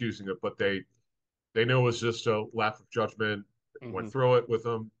weren't excusing it, but they knew it was just a lack of judgment. Went through it with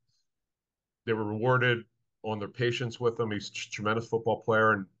him. They were rewarded on their patience with him. He's a tremendous football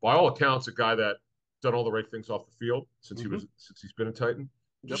player, and by all accounts, a guy that done all the right things off the field since he's been a Titan.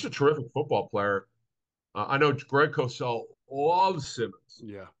 Just a terrific football player. I know Greg Cosell loves Simmons.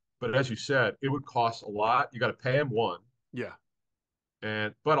 Yeah, but as you said, it would cost a lot. You got to pay him one. Yeah,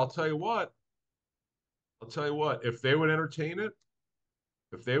 but I'll tell you what. If they would entertain it,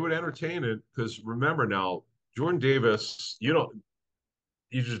 because remember now, Jordan Davis, you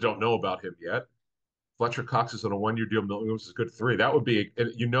just don't know about him yet. Fletcher Cox is on a 1-year deal. Milton Williams is a good 3. That would be,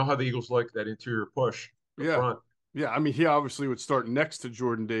 and how the Eagles like that interior push. Front. Yeah. I mean, he obviously would start next to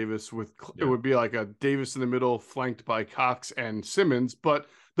Jordan Davis it would be like a Davis in the middle, flanked by Cox and Simmons. But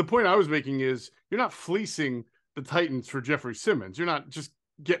the point I was making is, you're not fleecing the Titans for Jeffrey Simmons. You're not just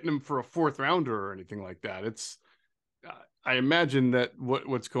getting him for a 4th rounder or anything like that. It's, I imagine that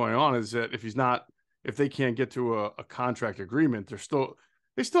what's going on is that if they can't get to a contract agreement, they still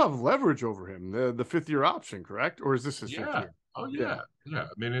have leverage over him. The 5th year option, correct? Or is this his 5th year? Oh yeah. I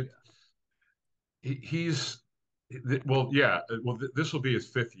mean, he's well, yeah. Well, this will be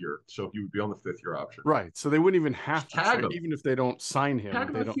his 5th year, so he would be on the 5th-year option. Right. So they wouldn't even have Just to tag trade, him. even if they don't sign him. Tag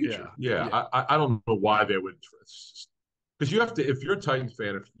him They in the don't. future. Yeah. Yeah. I don't know why they would. Because you have to, if you're a Titans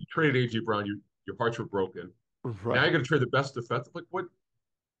fan, if you traded AJ Brown, your hearts were broken. Right. Now you're going to trade the best defensive. Like what?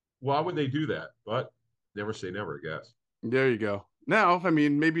 Why would they do that? But never say never, I guess. There you go. Now, I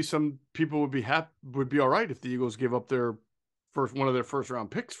mean, maybe some people would be all right if the Eagles give up one of their first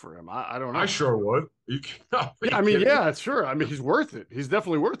round picks for him. I don't know. I sure would. Yeah, I mean, yeah, sure. I mean, he's worth it. He's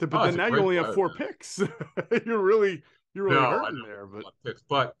definitely worth it. But then he's a now you great only have player, 4 man. picks. You're really No, hurting there. But picks.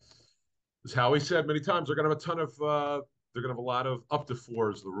 But as Howie said many times, they're going to have a ton of. They're going to have a lot of up to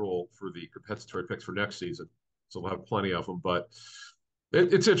 4 is the rule for the compensatory picks for next season. So we'll have plenty of them. But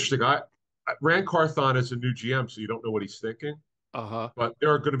it's interesting. Rand Carthon is a new GM, so you don't know what he's thinking. But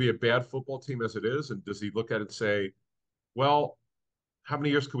they're going to be a bad football team as it is. And does he look at it and say, well, how many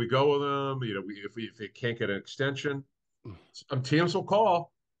years can we go with them? You know, if they can't get an extension, some teams will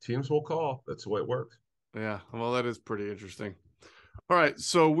call. Teams will call. That's the way it works. Yeah. Well, that is pretty interesting. All right.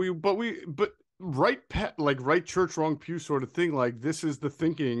 So but right church, wrong pew sort of thing. Like this is the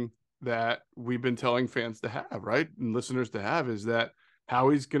thinking that we've been telling fans to have, right? And listeners to have is that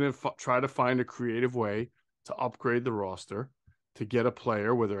Howie's going to try to find a creative way to upgrade the roster, to get a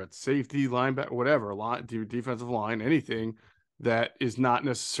player, whether it's safety, linebacker, whatever, defensive line, anything that is not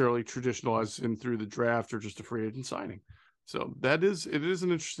necessarily traditional as in through the draft or just a free agent signing. So it is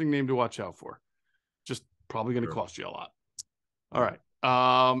an interesting name to watch out for. Just probably going to cost you a lot. All right.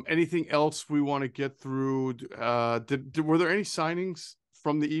 Anything else we want to get through? Were there any signings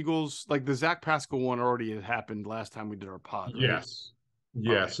from the Eagles? Like the Zach Pascal one already had happened last time we did our pod, right? Yes.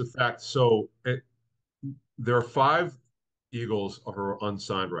 Yes. In fact, so there are 5 Eagles who are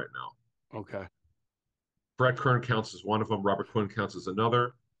unsigned right now. Okay. Brett Kern counts as one of them. Robert Quinn counts as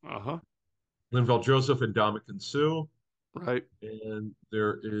another. Linval Joseph and Dominican Sue. Right. And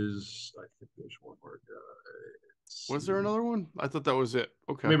there is, I think there's one more guy. Was there another one? I thought that was it.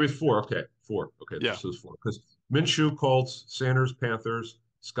 Okay. Maybe 4. Okay. 4. Okay. Yeah. This is 4. Because Minshew, Colts, Sanders, Panthers,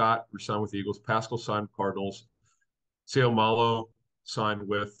 Scott resigned with the Eagles, Pascal signed Cardinals, Seumalo signed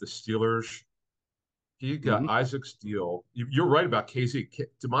with the Steelers. He got Isaac Steele. You're right about Casey.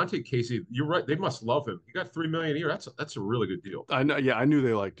 DeMonte Casey, you're right. They must love him. He got $3 million a year. That's a really good deal. I know. Yeah, I knew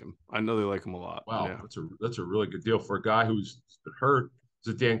they liked him. I know they like him a lot. Wow, yeah. that's a really good deal for a guy who's been hurt.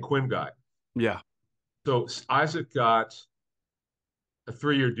 He's a Dan Quinn guy. Yeah. So Isaac got a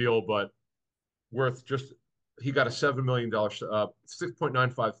 3-year deal, but worth he got a $7 million,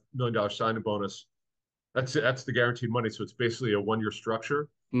 $6.95 million signing bonus. That's the guaranteed money. So it's basically a 1-year structure.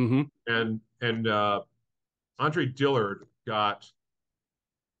 And Andre Dillard got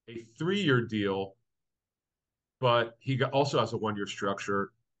a 3-year deal, but he also has a 1-year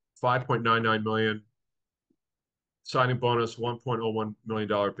structure, $5.99 million signing bonus, $1.01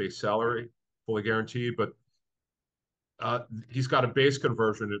 million base salary, fully guaranteed. But he's got a base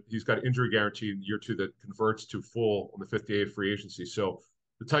conversion. He's got injury guarantee in year 2 that converts to full on the 58 free agency. So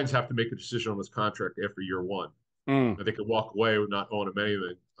the Titans have to make a decision on this contract after year 1. They could walk away with not owing him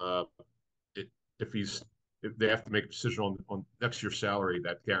anything. If they have to make a decision on next year's salary,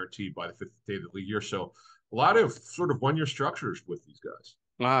 that guaranteed by the 50th day of the league year. So a lot of sort of 1-year structures with these guys.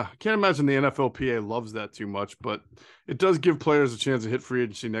 I can't imagine the NFLPA loves that too much, but it does give players a chance to hit free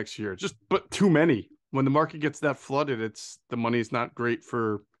agency next year. But too many. When the market gets that flooded, the money's not great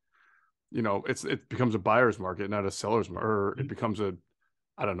for, it becomes a buyer's market, not a seller's market, or it becomes a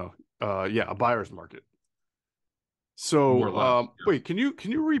buyer's market. So, wait, can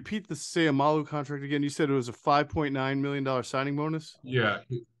you repeat the Seumalo contract again? You said it was a $5.9 million signing bonus? Yeah,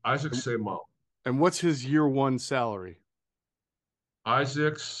 Isaac Seumalo. And what's his year 1 salary?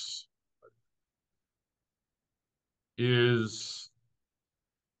 Isaac's is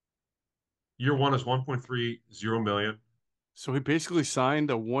year 1 is $1.30 million. So he basically signed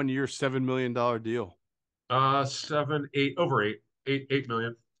a 1-year $7 million deal. $8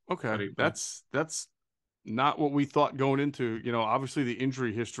 million. Okay, that's not what we thought going into. Obviously the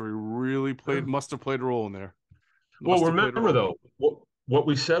injury history really must have played a role in there. Well, remember though, what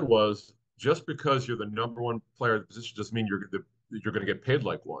we said was just because you're the number 1 player at the position doesn't mean you're going to get paid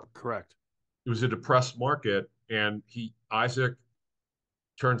like one. Correct. It was a depressed market, and Isaac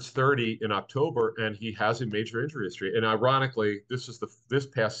turns 30 in October, and he has a major injury history. And ironically, this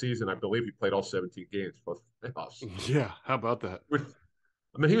past season, I believe he played all 17 games plus playoffs. Yeah, how about that?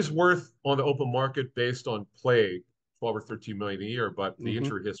 He was worth on the open market based on play 12 or 13 million a year, but the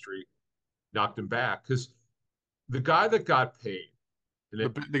injury history knocked him back because the guy that got paid,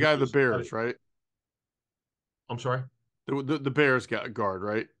 the guy of the Bears, right? I'm sorry, the Bears got guard,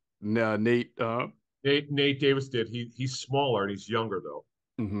 right? Nate. Nate Davis did. He's smaller and he's younger though.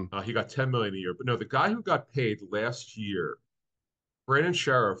 He got $10 million a year. But no, the guy who got paid last year, Brandon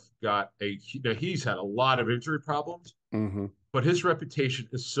Sheriff, he's had a lot of injury problems, but his reputation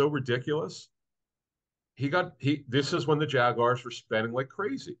is so ridiculous. This is when the Jaguars were spending like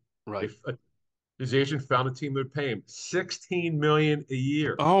crazy. Right. His agent found a team that would pay him $16 million a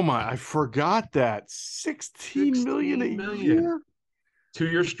year. Oh my, I forgot that. $16 million a year.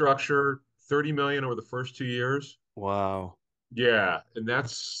 2-year structure, $30 million over the first 2 years. Wow. Yeah, and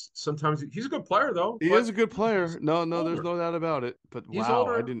that's sometimes he's a good player though. He is a good player. No, there's no doubt about it. But he's wow,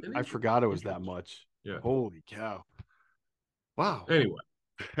 older, I forgot it was that much. Yeah. Holy cow. Wow.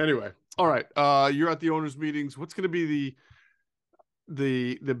 Anyway. All right. You're at the owners' meetings. What's going to be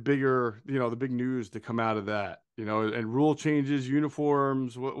the bigger, the big news to come out of that? And rule changes,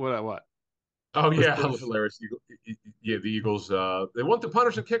 uniforms, what? Oh yeah, hilarious. The Eagles. They want the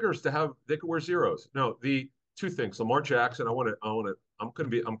punters and kickers they could wear zeros. No, the two things. Lamar Jackson.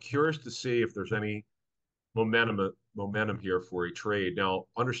 I'm curious to see if there's any momentum here for a trade. Now,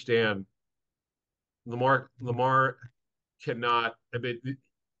 understand, Lamar cannot. I mean,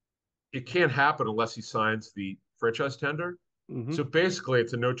 it can't happen unless he signs the franchise tender. So basically,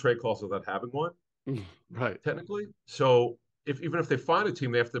 it's a no trade clause without having one. Right. Technically. So even if they find a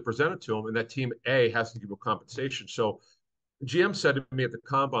team, they have to present it to him, and that team A has to give him compensation. So the GM said to me at the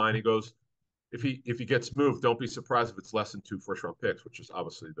combine, he goes, if he gets moved, don't be surprised if it's less than 2 first-round picks, which is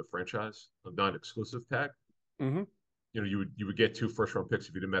obviously the franchise non-exclusive tag. You would get 2 first-round picks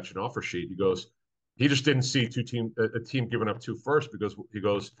if you didn't match an offer sheet. He goes, he just didn't see a team giving up 2 first, because he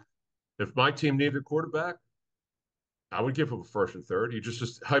goes, if my team needed a quarterback, I would give him a first and third. He was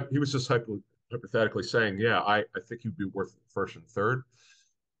just hypothetically saying, yeah, I think he'd be worth first and third.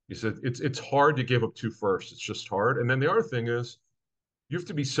 He said it's hard to give up 2 firsts. It's just hard. And then the other thing is, you have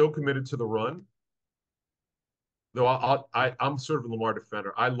to be so committed to the run. Though I'm sort of a Lamar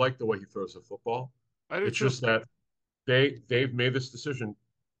defender. I like the way he throws the football. It's just that they've made this decision.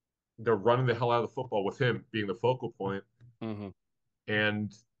 They're running the hell out of the football with him being the focal point.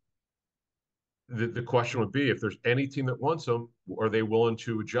 And the question would be, if there's any team that wants him, are they willing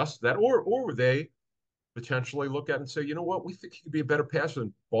to adjust that, or would they potentially look at it and say, you know what, we think he could be a better passer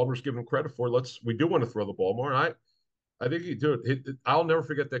than Baltimore's giving him credit for. We do want to throw the ball more. I think he'd do it. I'll never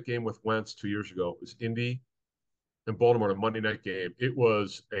forget that game with Wentz 2 years ago. It was Indy and Baltimore, a Monday night game. It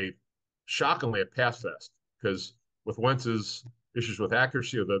was shockingly a pass fest, because with Wentz's issues with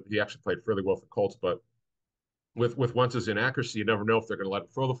accuracy, he actually played fairly well for Colts, but with Wentz's inaccuracy, you never know if they're going to let him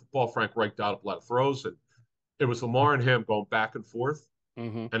throw the football. Frank Reich dialed up a lot of throws, and it was Lamar and him going back and forth.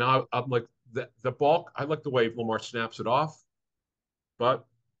 And I'm like, the ball, I like the way Lamar snaps it off.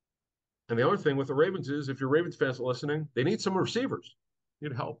 And the other thing with the Ravens is, if your Ravens fans are listening, they need some receivers. They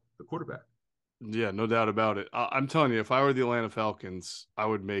need help, the quarterback. Yeah, no doubt about it. I'm telling you, if I were the Atlanta Falcons, I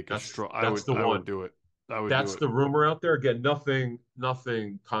would make I would do it. That's the rumor out there. Again, nothing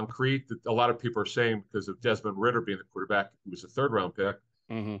concrete. That a lot of people are saying, because of Desmond Ridder being the quarterback, who was a 3rd-round pick.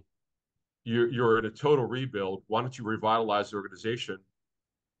 You're in a total rebuild. Why don't you revitalize the organization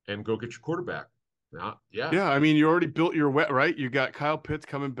and go get your quarterback? Yeah. I mean, you already built your wet, right? You got Kyle Pitts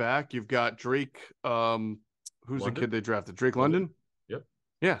coming back. You've got Drake. Who's the kid they drafted? Drake London. Yep.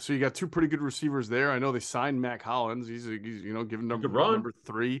 Yeah. So you got 2 pretty good receivers there. I know they signed Mac Hollins. He's given number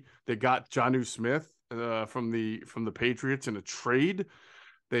 3. They got Jonnu Smith from the Patriots in a trade.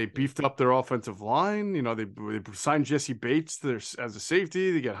 They beefed up their offensive line. They signed Jesse Bates as a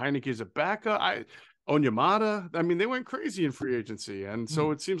safety. They got Heineke as a backup. Onyemata. I mean, they went crazy in free agency, and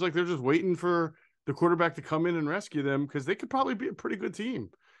so it seems like they're just waiting for the quarterback to come in and rescue them, because they could probably be a pretty good team.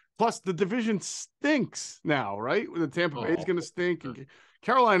 Plus, the division stinks now, right? The Tampa Bay is going to stink, and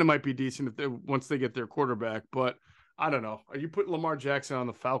Carolina might be decent once they get their quarterback. But I don't know. You put Lamar Jackson on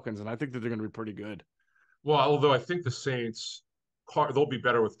the Falcons, and I think that they're going to be pretty good. Well, although I think the Saints, they'll be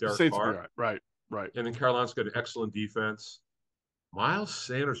better with Derek Carr. Right. And then Carolina's got an excellent defense. Miles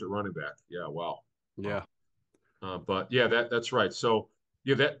Sanders at running back. Yeah, wow. Yeah. But yeah, that's right. So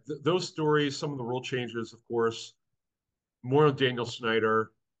yeah, those stories, some of the rule changes, of course, more on Daniel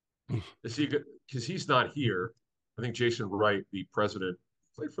Snyder. Because he's not here. I think Jason Wright, the president,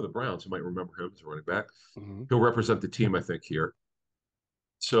 played for the Browns. You might remember him as a running back. He'll represent the team, I think, here.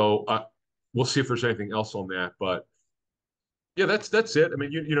 So we'll see if there's anything else on that. But yeah, that's it. I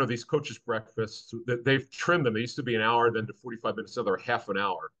mean, these coaches' breakfasts, they've trimmed them. They used to be an hour, then to 45 minutes, so they're half an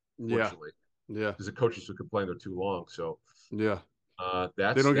hour, unfortunately. Yeah. Because the coaches would complain they're too long. So yeah.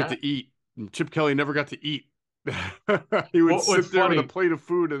 They don't get to eat. Chip Kelly never got to eat. He would sit there with a plate of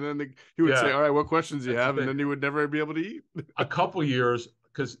food, and then he would say, all right, what questions do you have? And then he would never be able to eat. a couple years,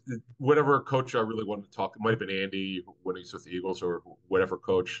 because whatever coach I really wanted to talk, it might have been Andy when he's with the Eagles or whatever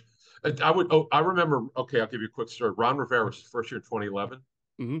coach. I remember, okay, I'll give you a quick story. Ron Rivera was his first year in 2011.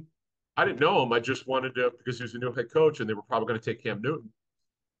 Mm-hmm. I didn't know him. I just wanted to, because he was a new head coach and they were probably going to take Cam Newton.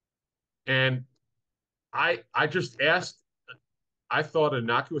 And I just asked, I thought, an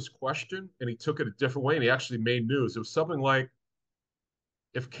innocuous question, and he took it a different way, and he actually made news. It was something like,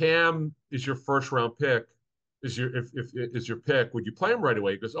 if Cam is your first round pick, is your pick, would you play him right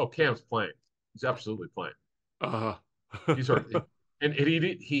away? He goes, oh, Cam's playing. He's absolutely playing. Uh-huh. He's already, and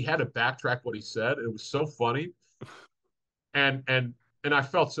he had to backtrack what he said. It was so funny. And I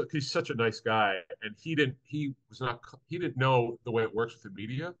felt so, he's such a nice guy, and he didn't know the way it works with the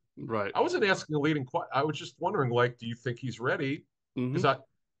media. Right. I wasn't asking a leading question. I was just wondering, like, do you think he's ready? Because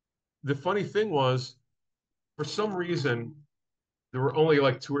the funny thing was, for some reason, there were only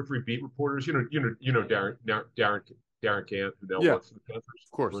like 2 or 3 beat reporters. You know Darren Gant, who now works for the Panthers,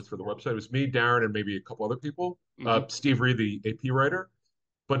 of course, works for the website. It was me, Darren, and maybe a couple other people. Mm-hmm. Steve Reed, the AP writer,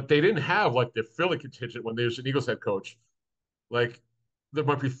 but they didn't have like the Philly contingent when there's an Eagles head coach. Like, there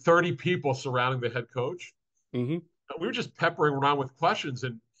might be 30 people surrounding the head coach. Mm-hmm. We were just peppering around with questions,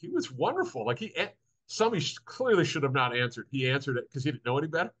 and he was wonderful. Like, some he clearly should have not answered. He answered it because he didn't know any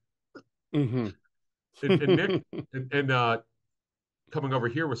better. Mm-hmm. and Nick and coming over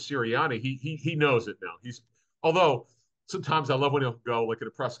here with Sirianni, he knows it now. Although sometimes I love when he'll go like at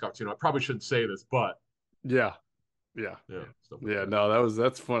a press conference. I probably shouldn't say this, but yeah. No,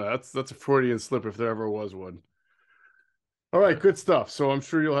 that's funny. That's a Freudian slip if there ever was one. All right, good stuff. So I'm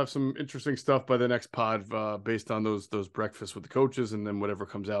sure you'll have some interesting stuff by the next pod, based on those breakfasts with the coaches, and then whatever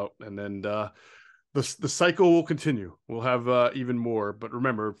comes out, and then the cycle will continue. We'll have even more. But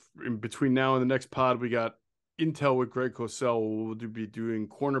remember, in between now and the next pod, we got Intel with Greg Cosell. We'll be doing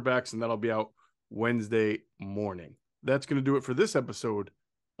cornerbacks, and that'll be out Wednesday morning. That's going to do it for this episode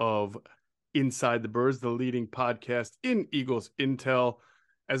of Inside the Birds, the leading podcast in Eagles Intel.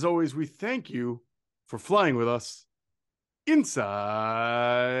 As always, we thank you for flying with us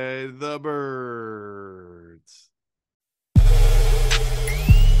inside the bird.